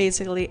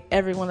 basically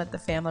everyone at the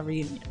family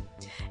reunion.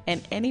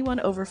 And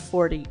anyone over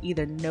 40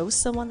 either knows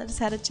someone that has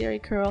had a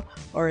Jheri curl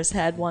or has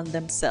had one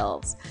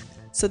themselves.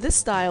 So this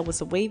style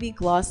was a wavy,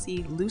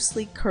 glossy,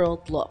 loosely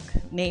curled look,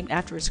 named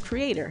after its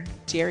creator,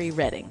 Jerry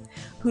Redding,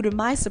 who to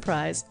my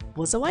surprise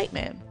was a white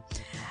man.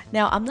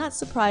 Now, I'm not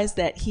surprised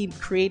that he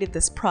created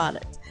this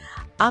product.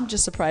 I'm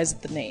just surprised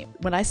at the name.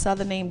 When I saw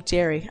the name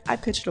Jheri, I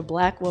pictured a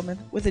black woman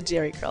with a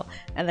Jheri curl,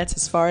 and that's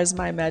as far as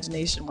my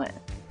imagination went.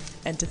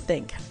 And to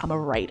think, I'm a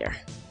writer.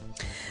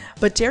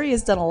 But Jerry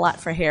has done a lot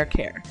for hair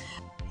care.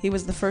 He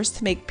was the first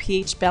to make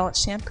pH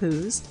balanced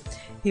shampoos.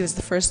 He was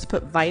the first to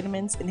put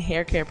vitamins in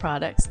hair care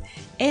products,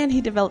 and he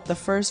developed the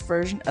first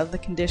version of the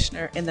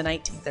conditioner in the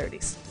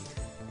 1930s.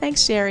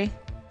 Thanks, Sherry.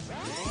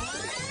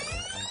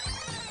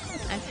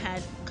 I've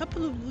had a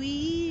couple of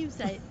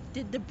weaves. I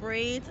did the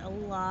braids, a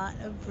lot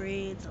of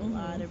braids, a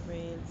lot of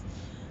braids.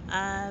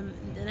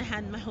 Then I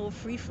had my whole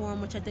freeform,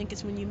 which I think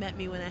is when you met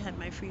me, when I had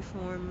my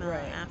freeform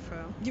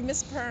afro. You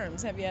miss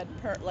perms. Have you had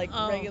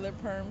regular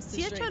perms?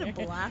 See, I try to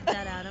block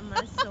that out of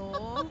my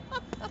soul.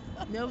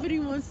 Nobody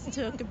wants to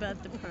talk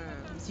about the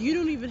perms. You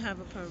don't even have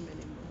a perm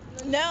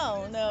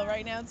anymore. No.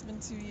 Right now it's been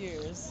 2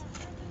 years.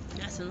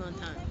 That's a long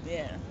time.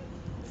 Yeah,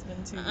 it's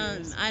been 2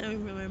 years. I don't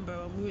even remember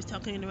when we were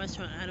talking in the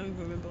restaurant. I don't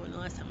even remember when the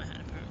last time I had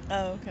a perm.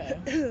 Oh, okay.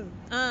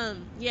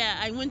 Yeah,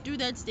 I went through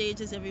that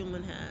stage as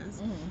everyone has,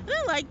 and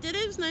I liked it.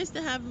 It was nice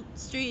to have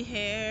straight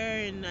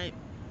hair, and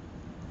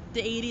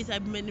the 80s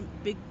I've been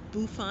big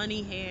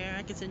bouffant hair.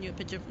 I can send you a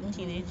picture from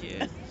teenage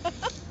years.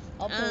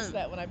 I'll post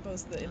that when I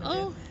post the interview.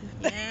 Oh,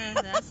 yeah,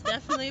 that's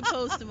definitely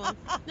postable.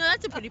 No,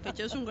 that's a pretty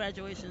picture. It was from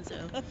graduation,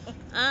 so.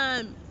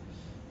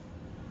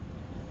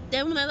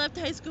 Then when I left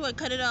high school, I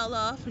cut it all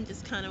off and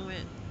just kind of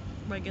went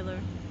regular.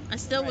 I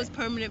still was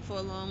permanent for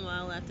a long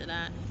while after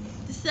that.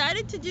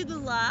 Decided to do the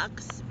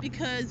locks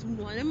because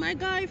one of my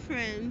guy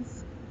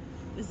friends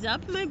was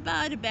up my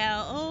butt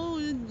about, oh,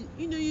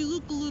 you know, you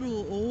look a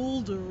little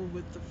older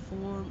with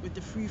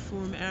the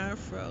freeform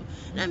afro.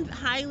 And I'm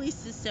highly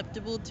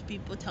susceptible to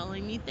people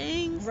telling me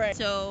things. Right.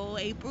 So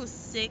April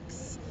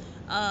 6th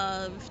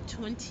of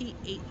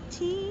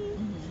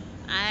 2018,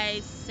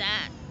 I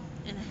sat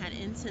and I had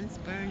incense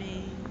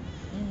burning.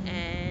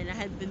 And I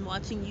had been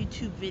watching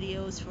YouTube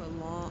videos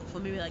for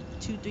maybe like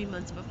 2-3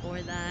 months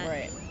before that.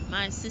 Right.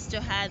 My sister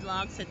had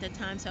locks at the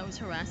time, so I was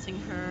harassing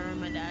her.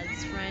 My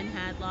dad's friend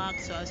had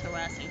locks, so I was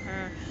harassing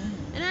her.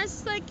 And I was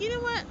just like, you know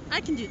what?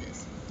 I can do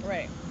this.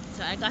 Right.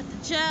 So I got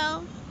the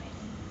gel,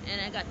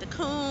 and I got the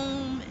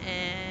comb,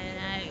 and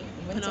I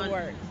Went to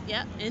work.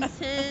 Yep,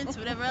 incense,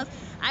 whatever else.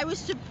 I was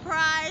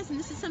surprised, and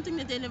this is something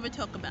that they never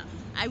talk about.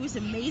 I was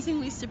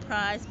amazingly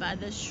surprised by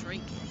the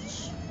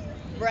shrinkage.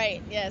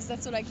 Right. Yes,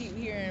 that's what I keep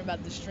hearing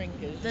about, the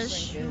shrinkage. The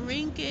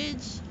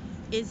shrinkage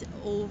is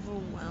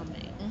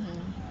overwhelming.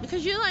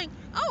 Because you're like,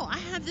 oh, I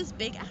have this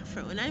big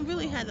afro, and I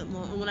really had it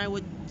long. When I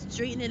would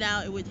straighten it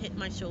out, it would hit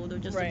my shoulder,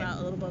 just about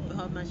a little bit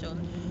above my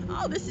shoulder.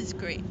 Oh, this is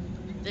great.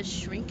 The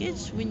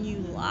shrinkage when you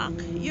lock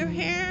your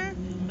hair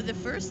for the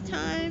first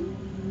time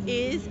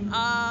is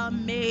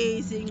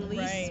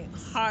amazingly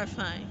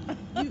horrifying.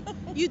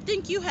 You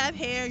think you have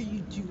hair, you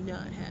do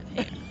not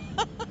have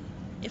hair.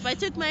 If I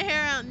took my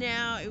hair out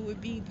now, it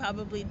would be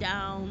probably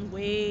down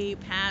way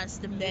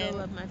past the middle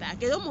of my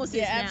back. It almost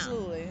is now. Yeah,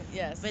 absolutely.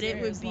 Yes. But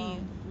it would be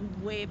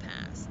way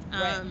past.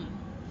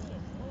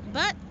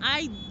 But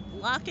I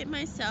lock it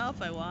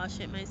myself. I wash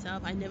it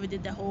myself. I never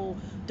did the whole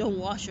don't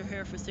wash your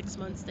hair for 6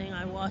 months thing.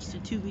 I washed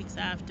it 2 weeks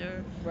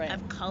after. Right.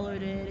 I've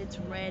colored it. It's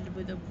red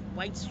with a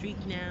white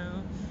streak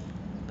now.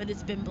 But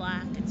it's been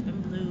black. It's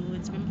been blue.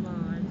 It's been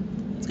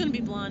blonde. It's going to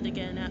be blonde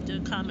again after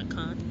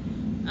Comic-Con.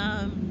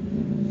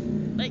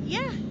 But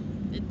yeah,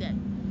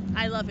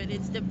 I love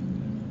it.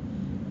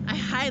 I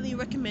highly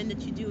recommend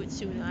that you do it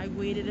sooner. I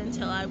waited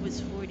until I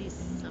was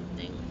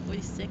 40-something,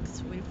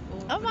 46,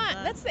 44. Oh my,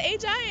 that's the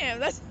age I am.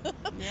 That's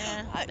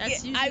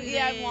usually the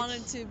I age.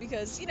 wanted to,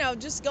 because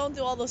just going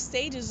through all those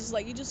stages is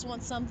like, you just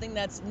want something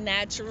that's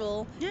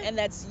natural and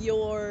that's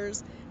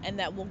yours and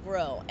that will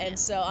grow. And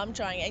so I'm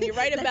trying. And you're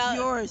right That's about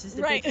yours is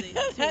the big thing.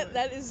 It's yours.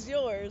 that is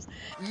yours.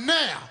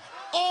 Now,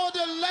 all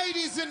the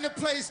ladies in the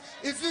place,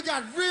 if you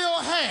got real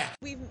hair.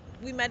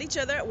 We met each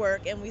other at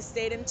work, and we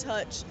stayed in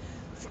touch,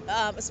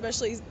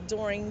 especially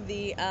during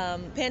the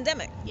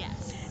pandemic.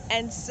 Yes.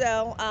 And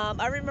so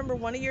I remember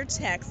one of your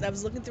texts. I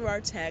was looking through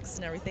our texts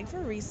and everything for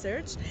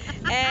research,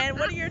 and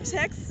one of your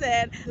texts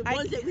said, The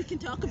ones that we can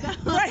talk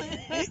about. Right.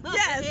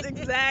 Yes,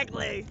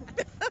 exactly.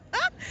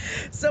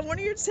 So one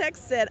of your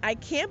texts said, I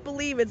can't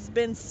believe it's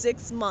been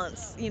 6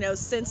 months,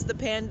 since the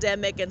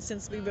pandemic and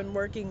since we've been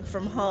working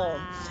from home.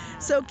 Wow.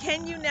 So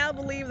can you now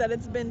believe that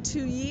it's been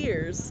 2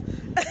 years?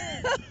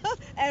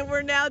 And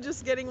we're now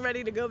just getting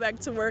ready to go back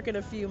to work in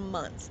a few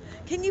months.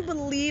 Can you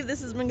believe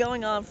this has been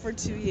going on for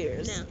 2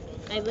 years? No.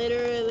 I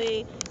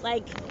literally,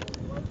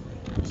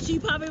 she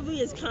probably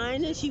is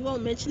kind and she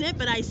won't mention it,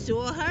 but I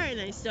saw her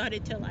and I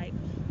started to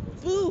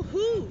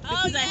boo-hoo.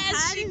 Because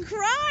she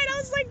cried. I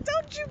was like,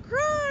 don't you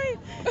cry.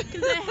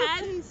 Because I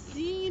hadn't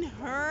seen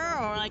her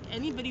or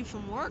anybody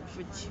from work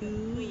for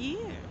 2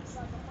 years.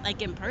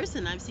 In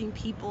person, I've seen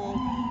people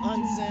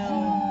on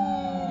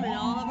Zoom and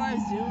all of our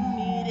Zoom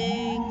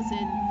meetings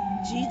and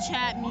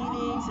G-Chat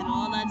meetings and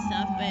all that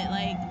stuff,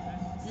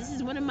 but this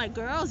is one of my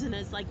girls, and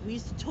it's we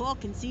used to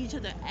talk and see each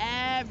other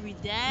every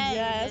day.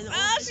 Yes.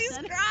 Oh, she's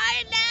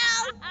crying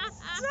now.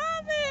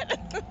 Stop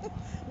it.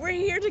 We're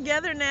here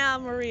together now,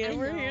 Maria.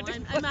 We're here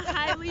together. I'm a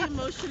highly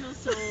emotional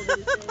soul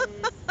these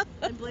days.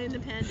 I blame the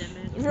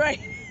pandemic. Right.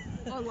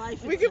 Or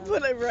life. We can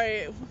put it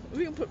right.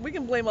 We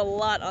can blame a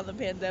lot on the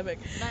pandemic.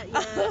 But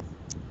yeah.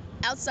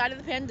 outside of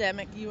the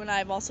pandemic, you and I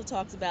have also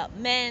talked about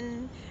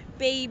men,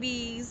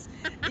 babies.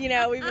 You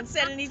know, we've been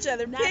sending each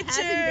other Not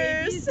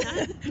pictures.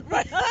 having babies,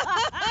 Right.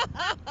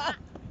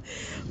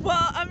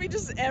 Well, I mean,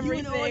 just and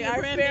everything. all your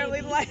Our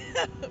family grandbabies.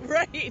 life.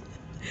 Right.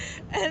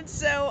 And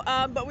so,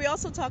 but we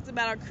also talked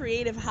about our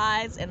creative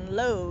highs and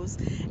lows.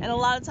 And a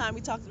lot of time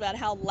we talked about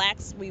how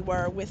lax we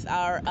were with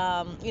our,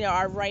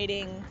 our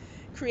writing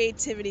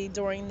creativity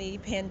during the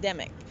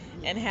pandemic,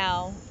 and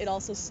how it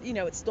also,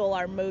 it stole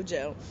our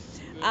mojo.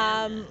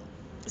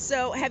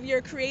 So have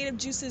your creative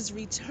juices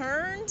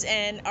returned,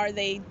 and are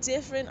they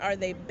different? Are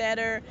they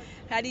better?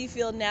 How do you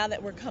feel now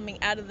that we're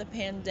coming out of the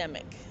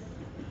pandemic?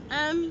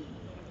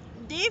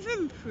 They've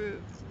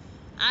improved.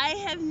 I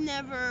have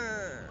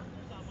never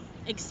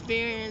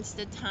experienced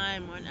a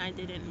time when I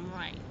didn't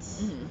write,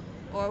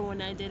 or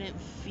when I didn't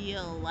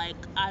feel like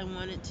I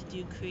wanted to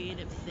do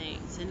creative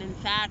things. And in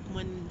fact,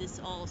 when this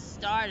all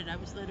started, I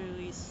was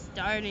literally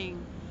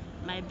starting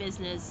my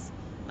business,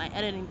 my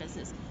editing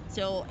business.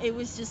 So it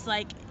was just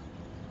like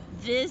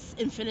this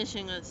and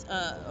finishing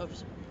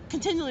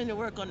continuing to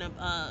work on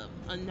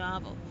a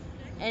novel,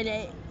 and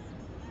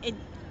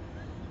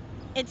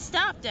it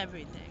stopped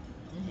everything.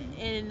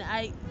 And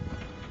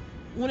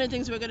one of the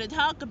things we're going to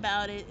talk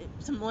about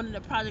one of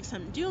the projects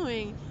I'm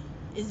doing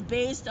is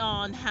based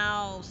on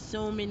how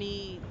so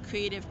many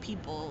creative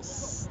people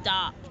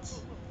stopped,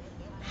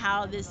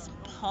 how this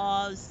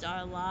paused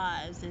our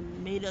lives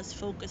and made us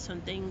focus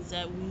on things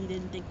that we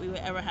didn't think we would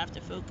ever have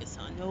to focus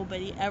on.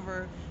 Nobody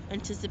ever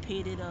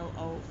anticipated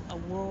a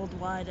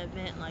worldwide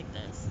event like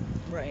this.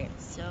 Right.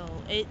 So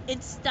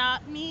it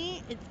stopped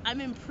me.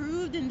 I'm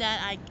improved in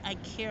that I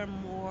care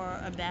more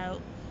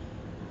about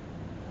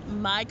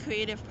my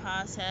creative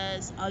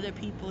process, other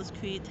people's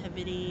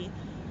creativity.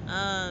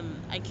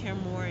 I care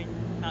more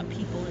about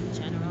people in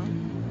general,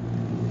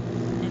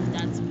 if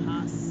that's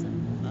possible.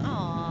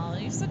 Aw,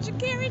 you're such a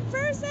caring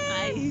person.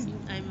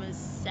 I'm a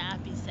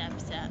sappy.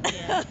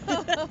 Yeah.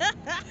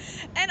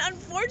 And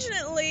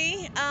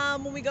unfortunately,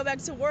 when we go back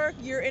to work,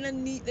 you're in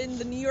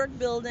the New York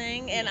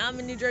building, and I'm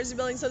in New Jersey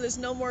building, so there's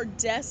no more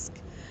desk.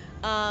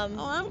 I'm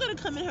gonna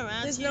come and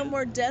harass There's you. no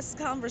more desk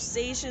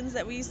conversations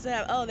that we used to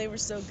have. Oh, they were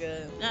so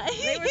good.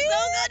 They were so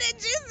good and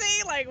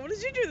juicy. Like, what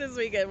did you do this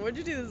weekend? What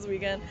did you do this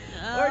weekend?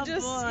 Or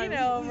just, boy.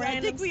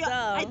 random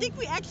stuff. I think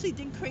we actually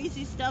did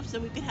crazy stuff so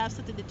we could have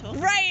something to talk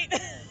about. Right.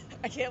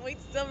 I can't wait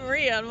to tell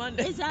Maria on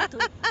Monday.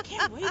 Exactly.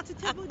 Can't wait to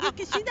tell Maria,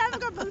 because she's never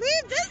gonna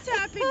believe this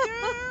happened,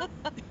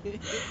 girl.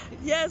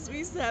 Yes, we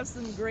used to have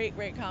some great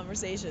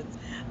conversations.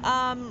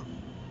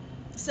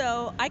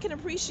 So I can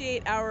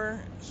appreciate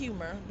our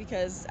humor,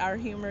 because our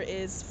humor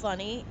is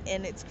funny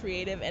and it's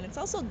creative and it's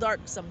also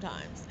dark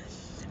sometimes.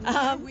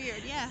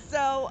 Weird, yeah.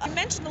 So you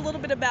mentioned a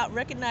little bit about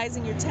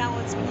recognizing your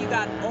talents when you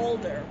got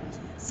older.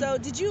 So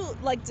did you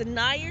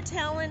deny your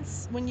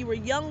talents when you were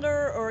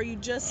younger, or are you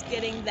just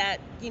getting that,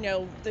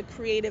 the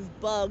creative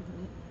bug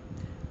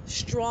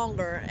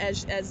stronger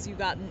as you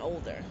gotten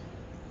older?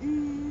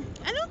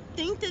 I don't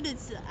think that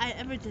I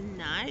ever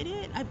denied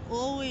it. I've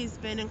always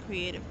been a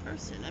creative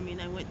person. I mean,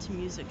 I went to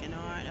music and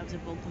art. I was a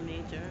vocal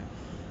major.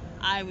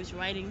 I was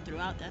writing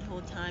throughout that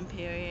whole time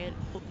period.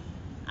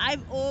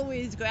 I've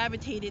always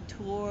gravitated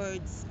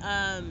towards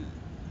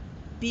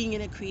being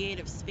in a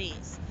creative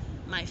space.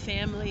 My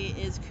family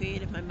is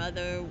creative. My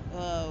mother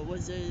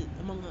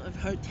among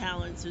her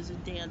talents was a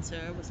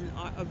dancer, was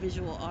a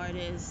visual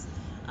artist.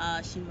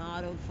 She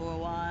modeled for a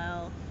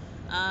while.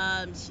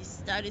 She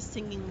started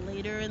singing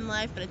later in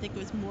life, but I think it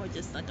was more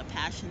just like a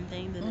passion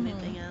thing than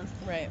anything else.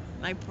 Right.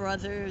 My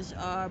brothers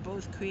are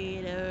both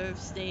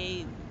creatives.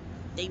 They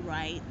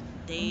write.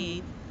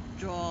 They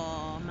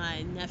draw.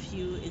 My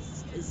nephew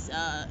is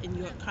in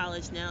York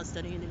College now,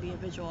 studying to be a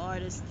visual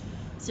artist.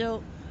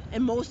 So,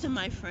 and most of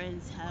my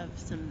friends have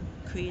some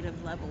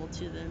creative level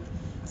to them.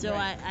 So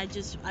Right.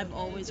 I've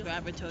always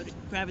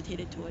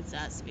gravitated towards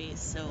that space.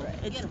 So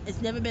Right.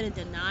 it's never been a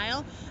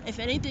denial. If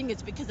anything,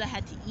 it's because I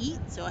had to eat,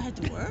 so I had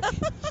to work.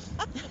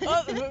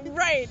 Oh,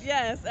 right.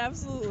 Yes,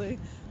 absolutely.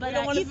 But we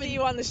don't want to even- see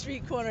you on the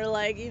street corner,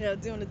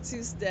 doing a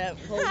two-step,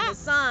 holding a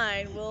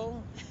sign.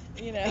 We'll,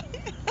 But even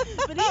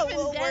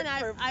we'll then, work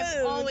for I've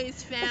food.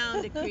 always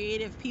found the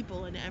creative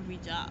people in every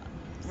job.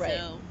 Right.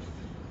 So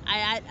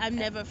I'm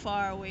never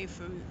far away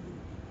from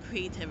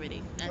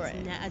creativity.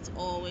 Right. That's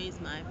always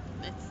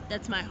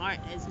that's my heart.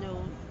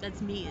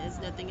 That's me. There's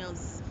nothing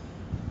else.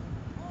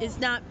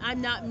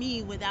 I'm not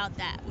me without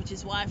that, which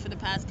is why for the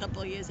past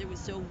couple of years it was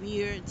so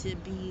weird to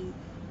be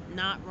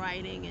not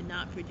writing and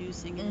not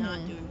producing and not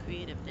doing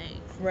creative things.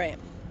 Right.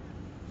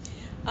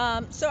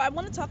 So I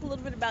want to talk a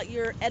little bit about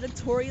your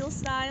editorial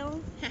style.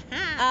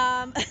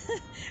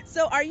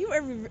 So are you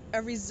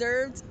a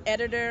reserved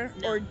editor,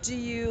 No. or do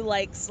you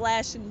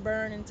slash and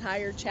burn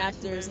entire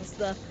chapters and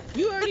stuff?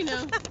 You already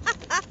know.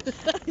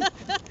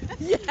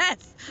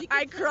 Yes,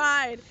 I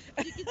cried.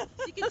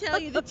 She can tell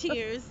you the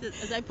tears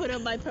as I put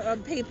on my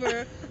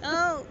paper.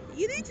 Oh,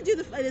 you need to do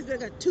it's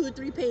like a 2 or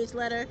 3 page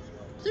letter.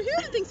 So here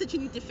are the things that you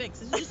need to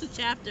fix. It's just a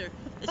chapter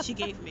that she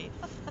gave me.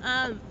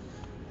 I'm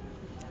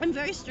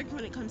very strict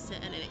when it comes to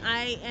editing.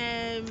 I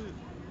am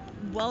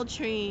well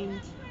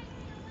trained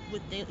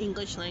with the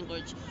English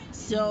language.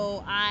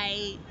 So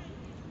I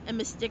am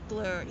a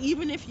stickler.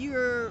 Even if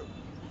you're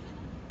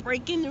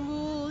breaking the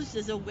rules,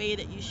 there's a way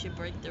that you should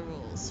break the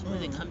rules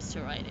when it comes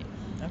to writing.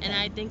 Okay. And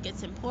I think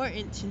it's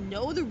important to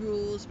know the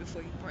rules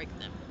before you break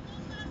them,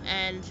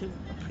 and to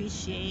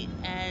appreciate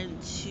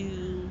and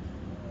to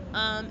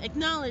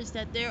acknowledge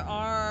that there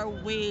are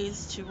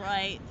ways to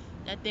write,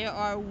 that there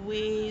are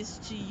ways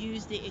to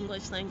use the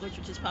English language,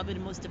 which is probably the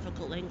most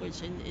difficult language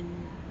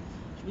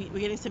we're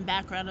getting some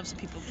background of some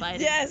people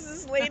fighting. Yes,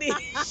 this lady,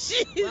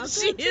 she is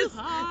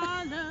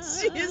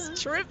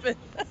tripping.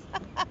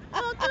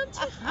 Welcome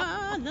to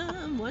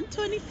Harlem,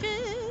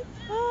 125th.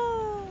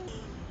 Oh.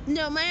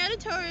 No, my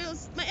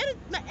editorials, my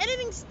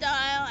editing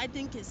style, I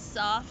think, has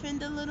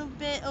softened a little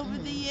bit over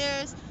the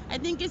years. I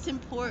think it's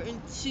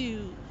important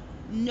to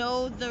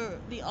know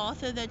the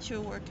author that you're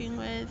working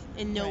with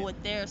and know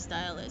what their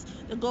style is.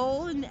 The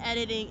goal in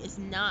editing is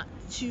not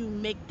to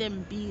make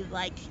them be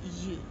like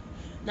you.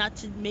 Not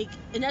to make,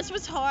 and that's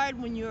what's hard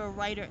when you're a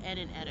writer and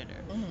an editor.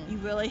 You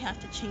really have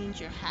to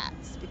change your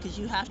hats, because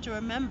you have to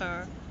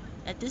remember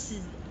that this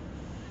is,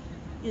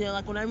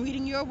 like when I'm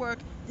reading your work,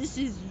 this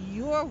is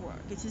your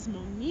work. This is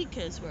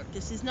Monica's work.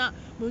 This is not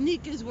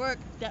Monica's work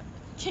that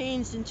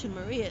changed into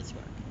Maria's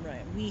work.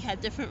 Right. We have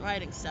different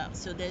writing styles,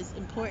 so there's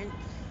important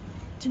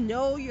to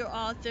know your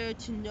author,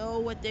 to know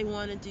what they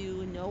want to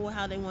do, and know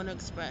how they want to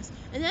express.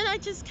 And then I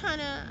just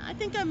I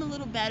think I'm a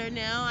little better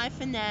now. I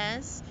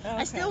finesse. Oh,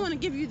 okay. I still want to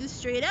give you the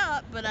straight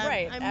up, but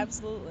I'm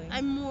absolutely.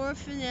 I'm more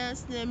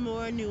finessed and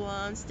more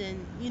nuanced,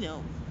 and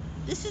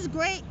this is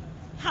great.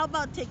 How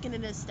about taking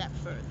it a step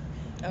further?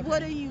 Okay.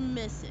 What are you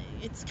missing?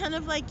 It's kind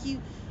of like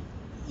you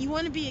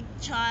want to be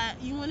a child,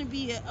 you want to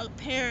be a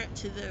parent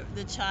to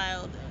the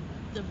child.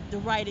 The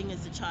writing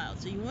as a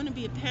child, so you want to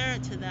be a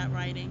parent to that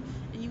writing,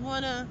 and you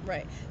want to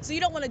So you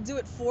don't want to do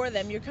it for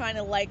them. You're kind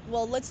of like,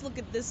 well, let's look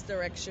at this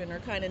direction, or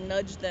kind of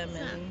nudge them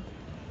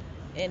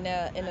in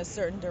a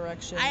certain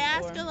direction.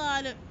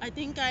 I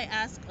think I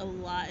ask a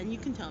lot, and you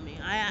can tell me.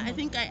 I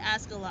think I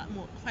ask a lot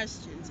more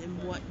questions.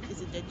 And what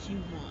is it that you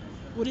want?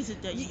 What is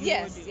it that you do?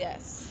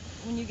 Yes.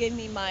 When you gave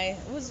me my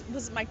was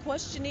it my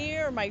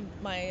questionnaire or my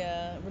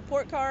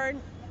report card?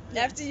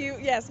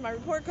 Yes. My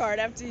report card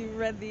after you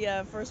read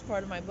the first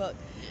part of my book.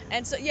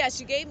 And so, yes,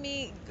 you gave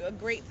me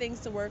great things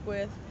to work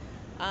with,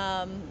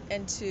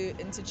 and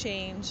to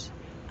change.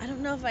 I don't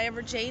know if I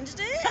ever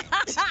changed it.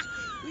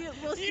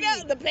 We'll see.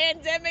 The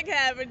pandemic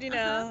happened,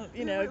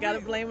 got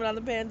to blame it on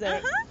the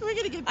pandemic. We're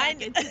going to get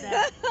back into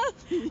that.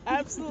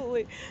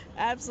 Absolutely.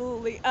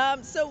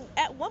 So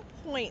at what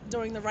point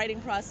during the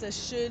writing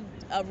process should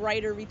a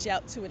writer reach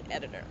out to an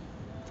editor?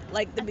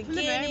 Like the beginning? From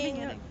the very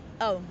beginning.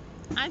 Oh.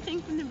 I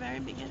think from the very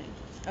beginning.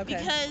 Okay.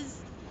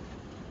 Because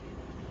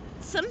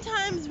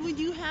sometimes when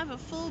you have a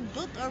full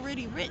book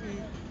already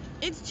written,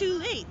 it's too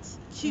late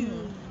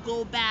to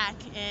go back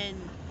and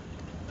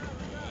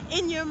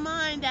in your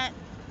mind that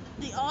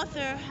the author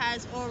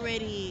has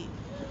already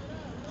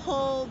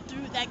pulled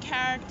through the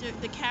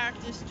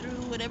characters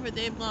through whatever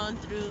they've gone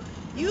through.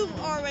 You've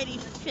already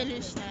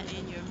finished that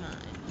in your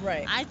mind.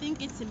 Right. I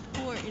think it's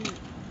important,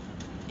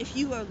 if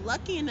you are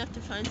lucky enough to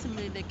find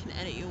somebody that can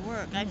edit your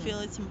work, I feel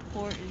it's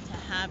important to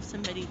have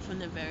somebody from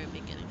the very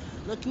beginning,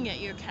 looking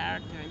at your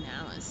character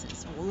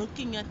analysis,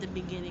 looking at the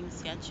beginning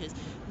sketches,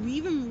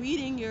 even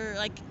reading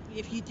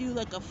if you do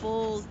like a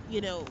full,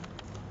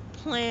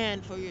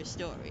 plan for your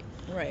story.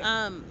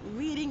 Right.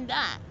 Reading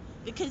that,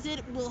 because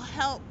it will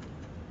help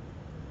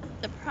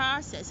the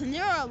process. And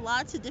there are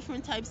lots of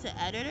different types of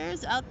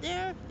editors out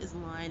there. There's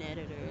line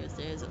editors,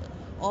 there's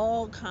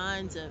all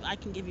kinds of, I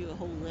can give you a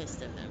whole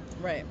list of them.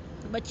 Right.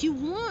 But you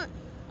want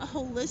a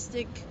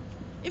holistic,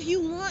 if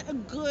you want a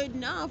good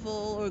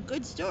novel or a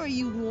good story,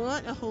 you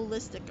want a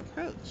holistic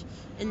approach.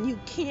 And you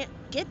can't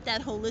get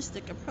that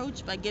holistic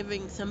approach by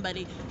giving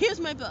somebody, here's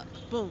my book,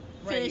 boom,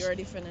 Right, finished. you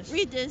already finished.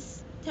 Read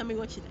this, tell me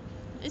what you think.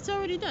 It's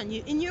already done.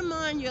 In your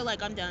mind, you're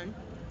like, I'm done.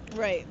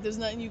 Right. There's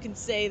nothing you can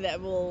say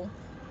that will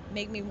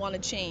make me want to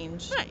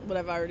change what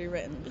I've already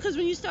written. Because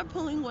when you start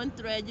pulling one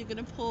thread, you're going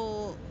to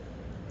pull...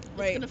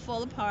 Right. It's going to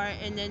fall apart,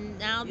 and then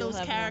now You'll those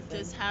have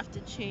characters have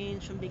to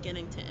change from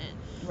beginning to end.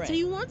 Right. So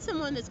you want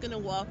someone that's going to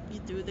walk you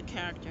through the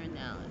character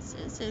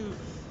analysis and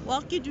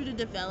walk you through the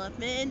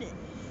development.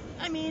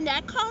 I mean,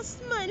 that costs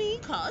money,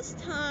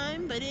 costs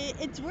time, but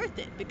it's worth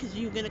it, because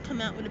you're going to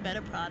come out with a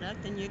better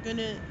product, and you're going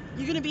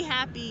to be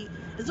happy.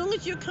 As long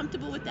as you're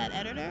comfortable with that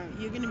editor,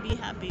 you're going to be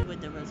happy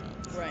with the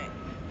results. Right.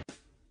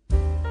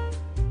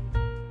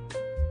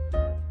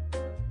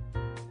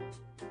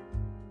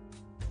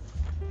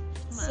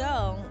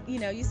 So,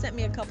 you sent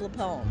me a couple of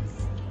poems.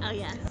 Oh,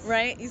 yes.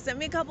 Right? You sent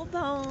me a couple of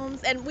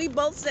poems, and we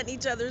both sent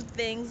each other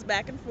things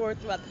back and forth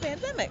throughout the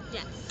pandemic.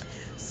 Yes.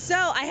 So,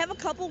 I have a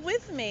couple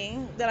with me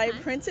that I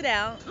printed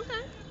out.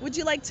 Okay. Would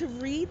you like to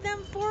read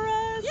them for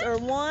us? Yeah. Or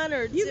one,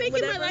 or two, You're making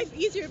whatever? my life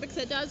easier, because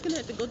I thought I was going to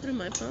have to go through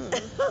my phone.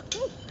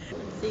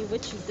 Let's see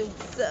which is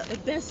the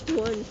best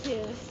one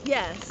here.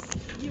 Yes.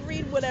 You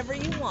read whatever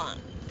you want.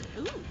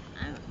 Ooh.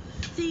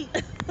 See,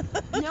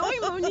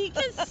 knowing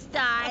Monica's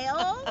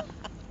style,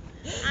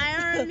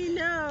 I already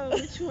know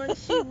which one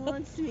she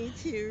wants me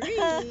to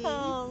read.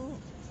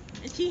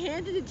 And she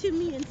handed it to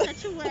me in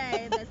such a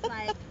way that's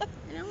like,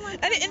 I don't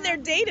want to. And they're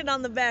dated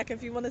on the back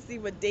if you want to see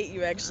what date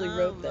you actually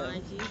wrote them. Oh,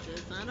 my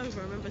Jesus. I don't even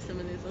remember some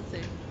of these. Let's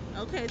see.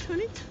 Okay,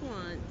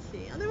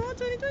 2020. Oh, they're all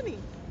 2020.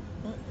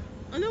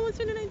 Oh, no, one's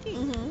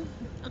 2019.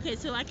 Mm-hmm. Okay,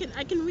 so I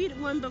can read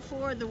one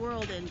before the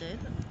world ended.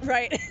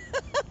 Right.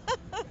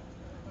 All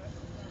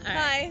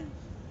right. Hi.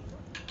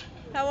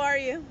 How are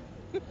you?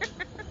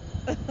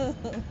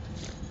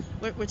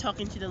 We're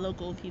talking to the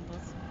local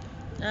peoples.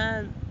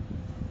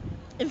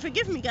 And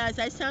forgive me, guys,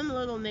 I sound a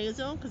little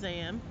nasal, because I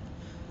am.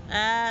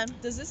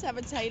 Does this have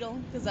a title?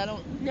 Because I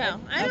don't.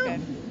 No, I don't.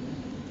 Okay.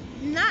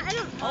 I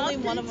don't Only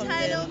often one of them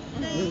title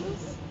did.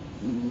 things.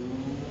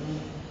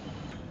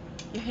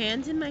 Your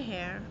hands in my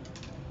hair,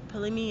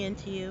 pulling me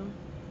into you,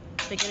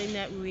 forgetting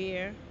that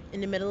we're in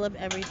the middle of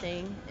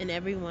everything and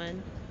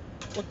everyone.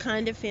 What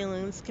kind of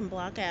feelings can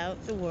block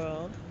out the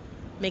world,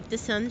 make the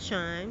sun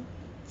shine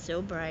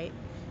so bright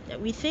that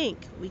we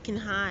think we can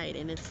hide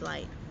in its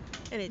light,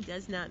 and it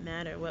does not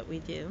matter what we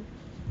do.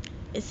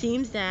 It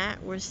seems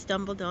that we're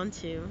stumbled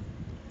onto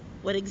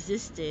what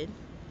existed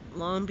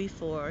long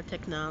before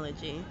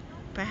technology,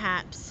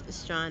 perhaps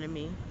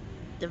astronomy,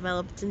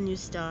 developed a new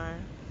star,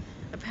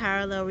 a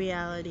parallel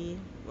reality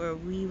where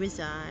we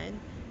reside,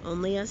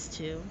 only us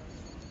two.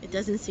 It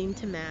doesn't seem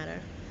to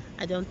matter.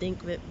 I don't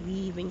think that we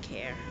even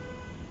care.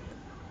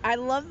 I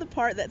love the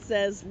part that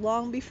says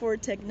long before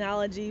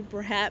technology,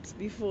 perhaps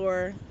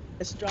before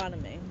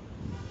astronomy.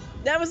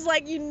 That was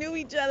like you knew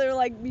each other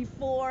like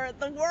before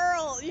the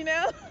world, you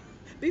know?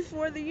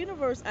 Before the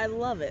universe. I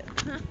love it.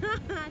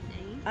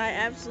 I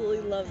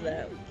absolutely love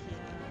that.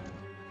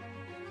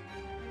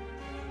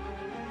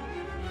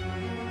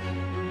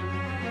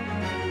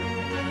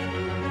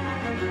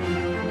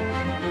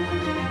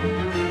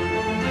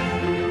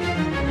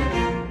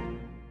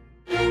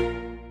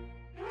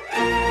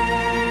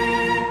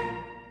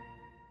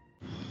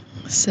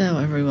 So,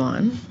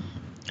 everyone,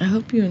 I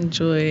hope you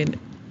enjoyed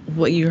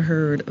what you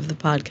heard of the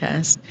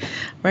podcast.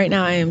 Right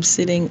now, I am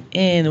sitting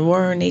in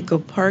Warren Eco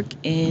Park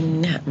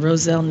in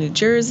Roselle, New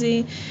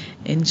Jersey,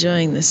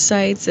 enjoying the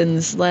sights and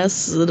this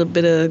last little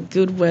bit of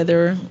good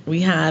weather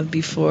we have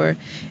before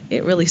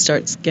it really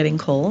starts getting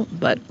cold.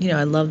 But,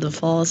 I love the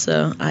fall,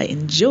 so I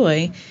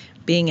enjoy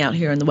being out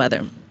here in the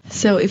weather.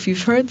 So, if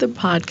you've heard the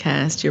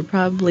podcast, you're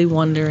probably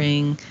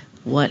wondering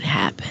what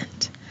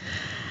happened.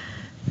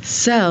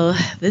 So,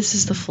 this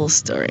is the full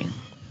story.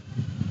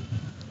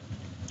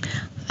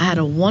 I had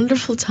a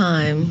wonderful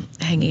time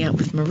hanging out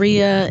with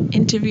Maria,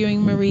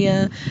 interviewing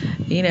Maria,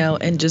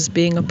 and just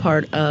being a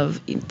part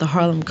of the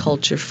Harlem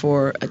culture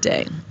for a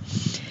day.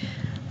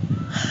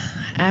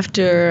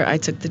 After I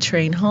took the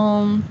train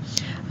home,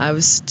 I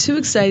was too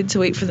excited to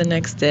wait for the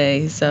next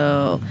day.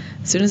 So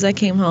as soon as I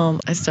came home,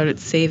 I started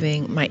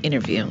saving my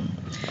interview.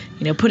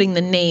 Putting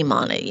the name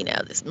on it,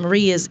 this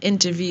Maria's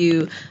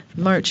interview,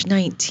 March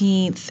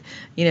 19th,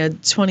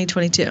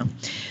 2022.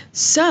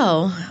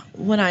 So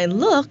when I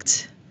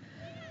looked,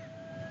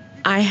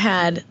 I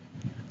had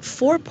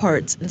 4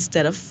 parts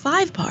instead of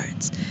 5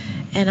 parts.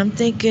 And I'm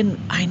thinking,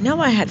 I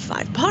know I had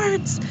 5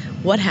 parts.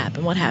 What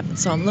happened?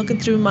 So I'm looking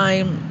through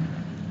my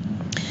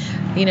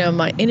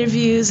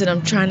interviews, and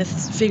I'm trying to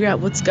figure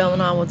out what's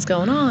going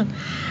on.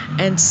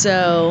 And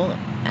so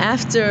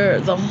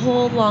after the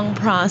whole long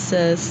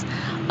process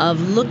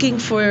of looking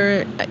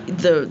for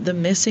the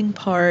missing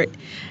part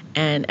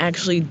and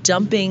actually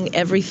dumping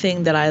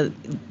everything that I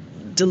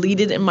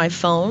deleted in my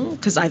phone,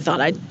 because I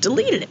thought I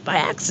deleted it by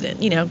accident,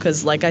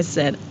 because like I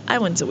said, I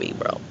went to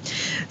eBro.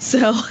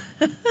 So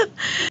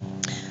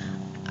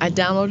I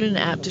downloaded an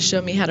app to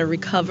show me how to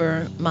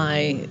recover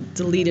my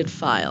deleted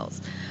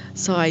files.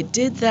 So I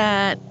did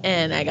that,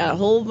 and I got a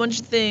whole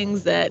bunch of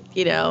things that,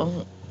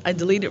 I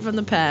deleted from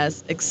the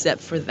past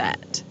except for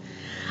that.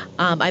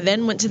 I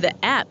then went to the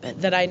app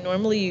that I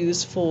normally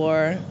use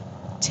for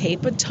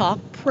Tape a Talk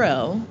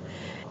Pro,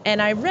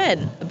 and I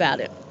read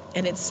about it.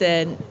 And it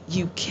said,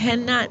 you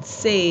cannot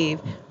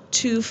save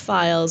 2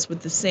 files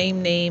with the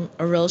same name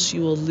or else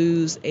you will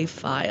lose a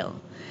file.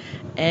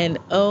 And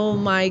oh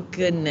my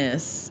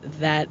goodness,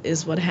 that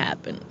is what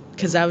happened.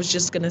 Because I was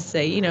just going to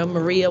say,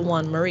 Maria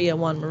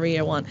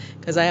 1,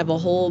 because I have a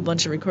whole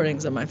bunch of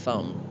recordings on my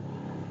phone.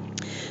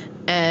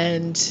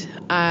 And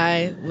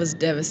I was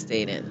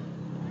devastated.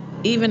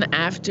 Even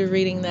after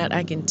reading that,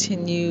 I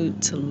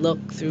continued to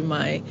look through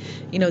my,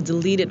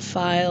 deleted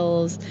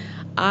files.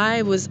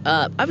 I was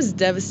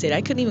devastated.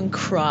 I couldn't even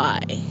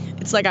cry.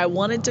 It's like I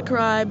wanted to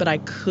cry, but I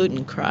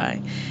couldn't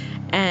cry.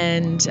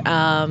 And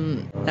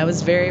that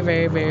was very,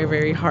 very, very,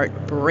 very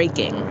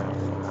heartbreaking.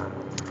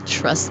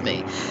 Trust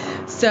me.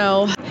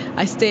 So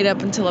I stayed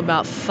up until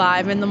about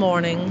 5 in the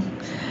morning.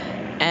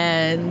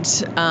 And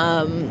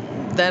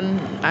then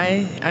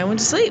I went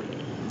to sleep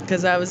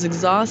because I was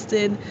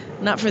exhausted,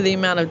 not for the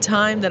amount of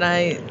time that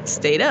I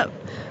stayed up,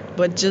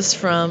 but just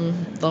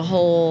from the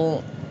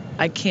whole,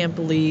 I can't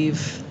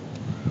believe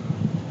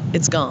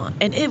it's gone.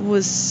 And it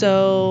was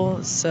so,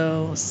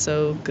 so,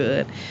 so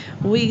good.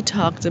 We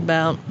talked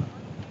about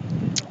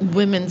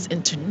Women's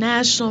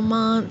International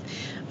Month.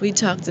 We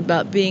talked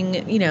about being,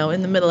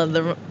 in the middle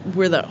of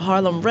where the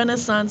Harlem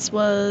Renaissance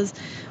was.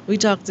 We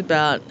talked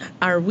about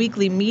our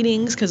weekly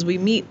meetings, because we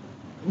meet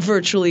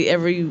virtually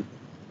every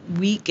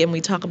week, and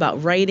we talk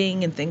about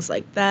writing and things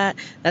like that.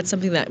 That's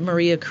something that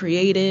Maria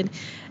created.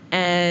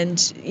 And,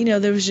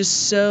 there was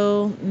just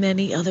so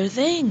many other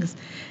things.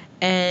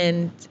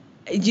 And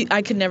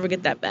I could never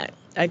get that back.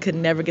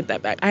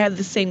 I have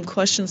the same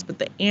questions, but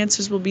the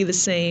answers will be the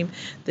same.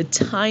 The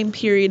time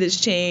period has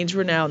changed.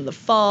 We're now in the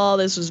fall.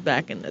 This was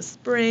back in the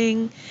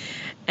spring.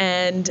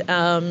 And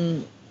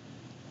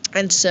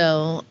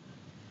so,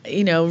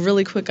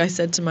 really quick, I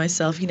said to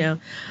myself,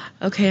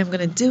 okay, I'm going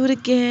to do it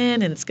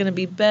again, and it's going to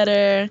be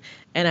better.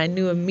 And I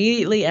knew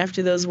immediately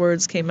after those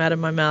words came out of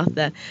my mouth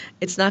that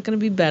it's not going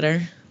to be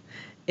better.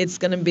 It's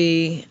going to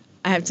be,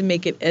 I have to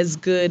make it as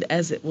good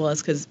as it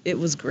was, because it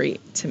was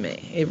great to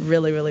me. It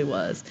really, really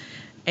was.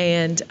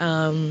 And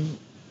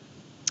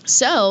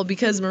so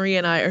because Maria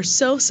and I are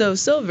so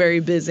very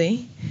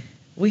busy,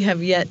 we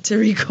have yet to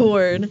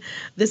record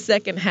the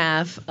second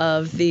half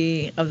of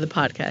the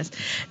podcast.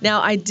 Now,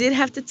 I did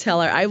have to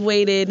tell her. I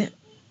waited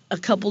a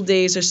couple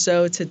days or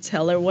so to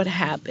tell her what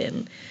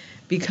happened,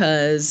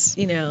 because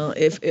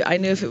if I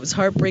knew if it was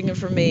heartbreaking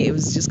for me, it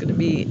was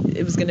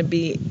going to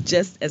be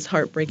just as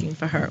heartbreaking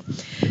for her.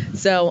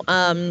 So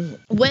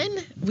when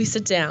we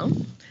sit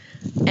down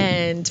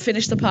and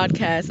finish the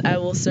podcast, I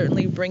will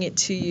certainly bring it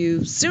to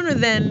you sooner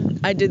than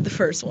I did the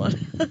first one.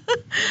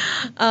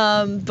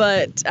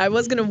 But I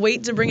was going to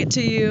wait to bring it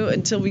to you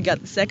until we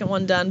got the second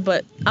one done,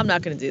 but I'm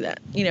not going to do that.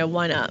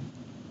 Why not?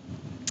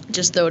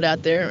 Just throw it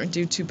out there and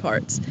do 2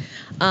 parts.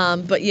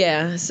 But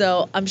yeah,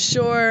 so I'm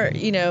sure,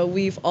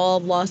 we've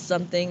all lost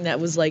something that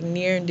was like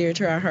near and dear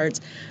to our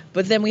hearts.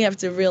 But then we have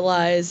to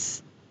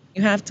realize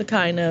you have to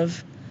kind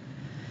of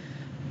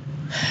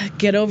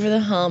get over the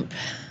hump,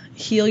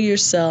 heal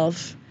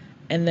yourself,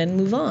 and then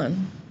move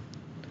on.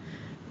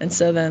 And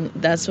so then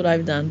that's what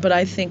I've done. But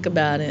I think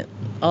about it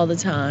all the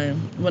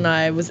time. When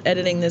I was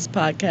editing this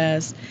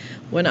podcast,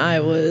 when I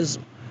was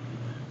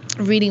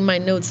reading my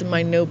notes in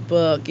my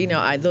notebook,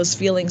 those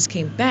feelings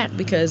came back,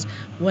 because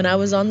when I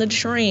was on the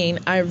train,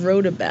 I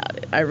wrote about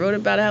it. I wrote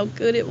about how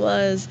good it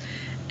was.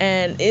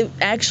 And it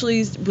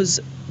actually was,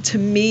 to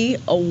me,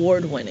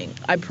 award-winning.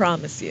 I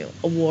promise you,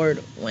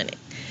 award-winning.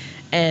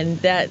 And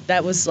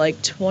that was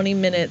like 20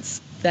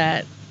 minutes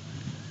that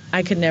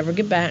I could never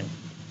get back.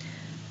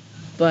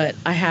 But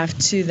I have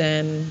to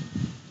then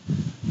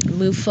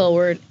move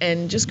forward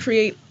and just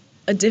create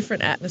a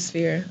different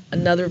atmosphere,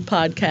 another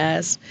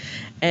podcast,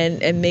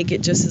 and make it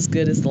just as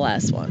good as the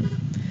last one.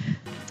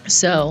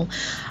 So,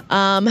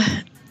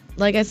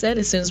 like I said,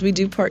 as soon as we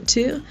do part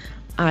 2,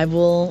 I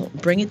will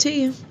bring it to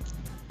you.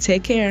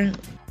 Take care.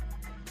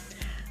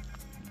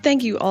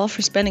 Thank you all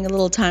for spending a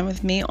little time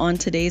with me on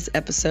today's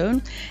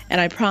episode. And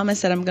I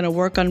promise that I'm going to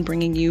work on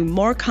bringing you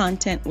more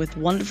content with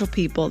wonderful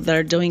people that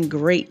are doing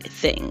great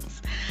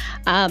things.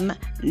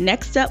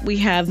 Next up, we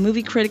have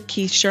movie critic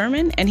Keith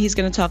Sherman, and he's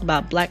going to talk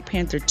about Black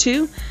Panther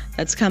 2.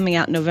 That's coming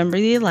out November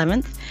the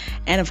 11th.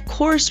 And of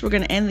course, we're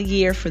going to end the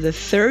year for the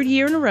 3rd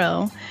year in a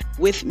row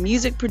with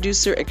music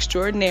producer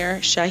extraordinaire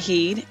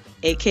Shahid,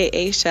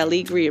 aka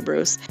Shali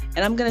Griabros.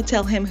 And I'm going to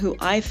tell him who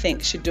I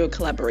think should do a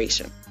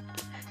collaboration,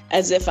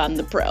 as if I'm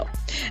the pro.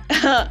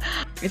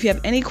 If you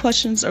have any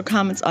questions or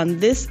comments on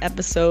this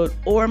episode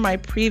or my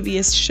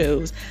previous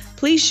shows,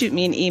 please shoot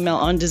me an email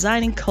on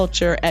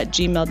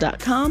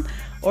designingculture@gmail.com,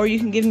 or you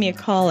can give me a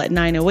call at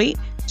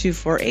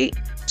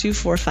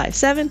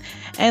 908-248-2457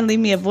 and leave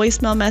me a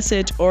voicemail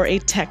message or a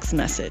text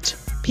message.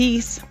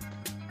 Peace.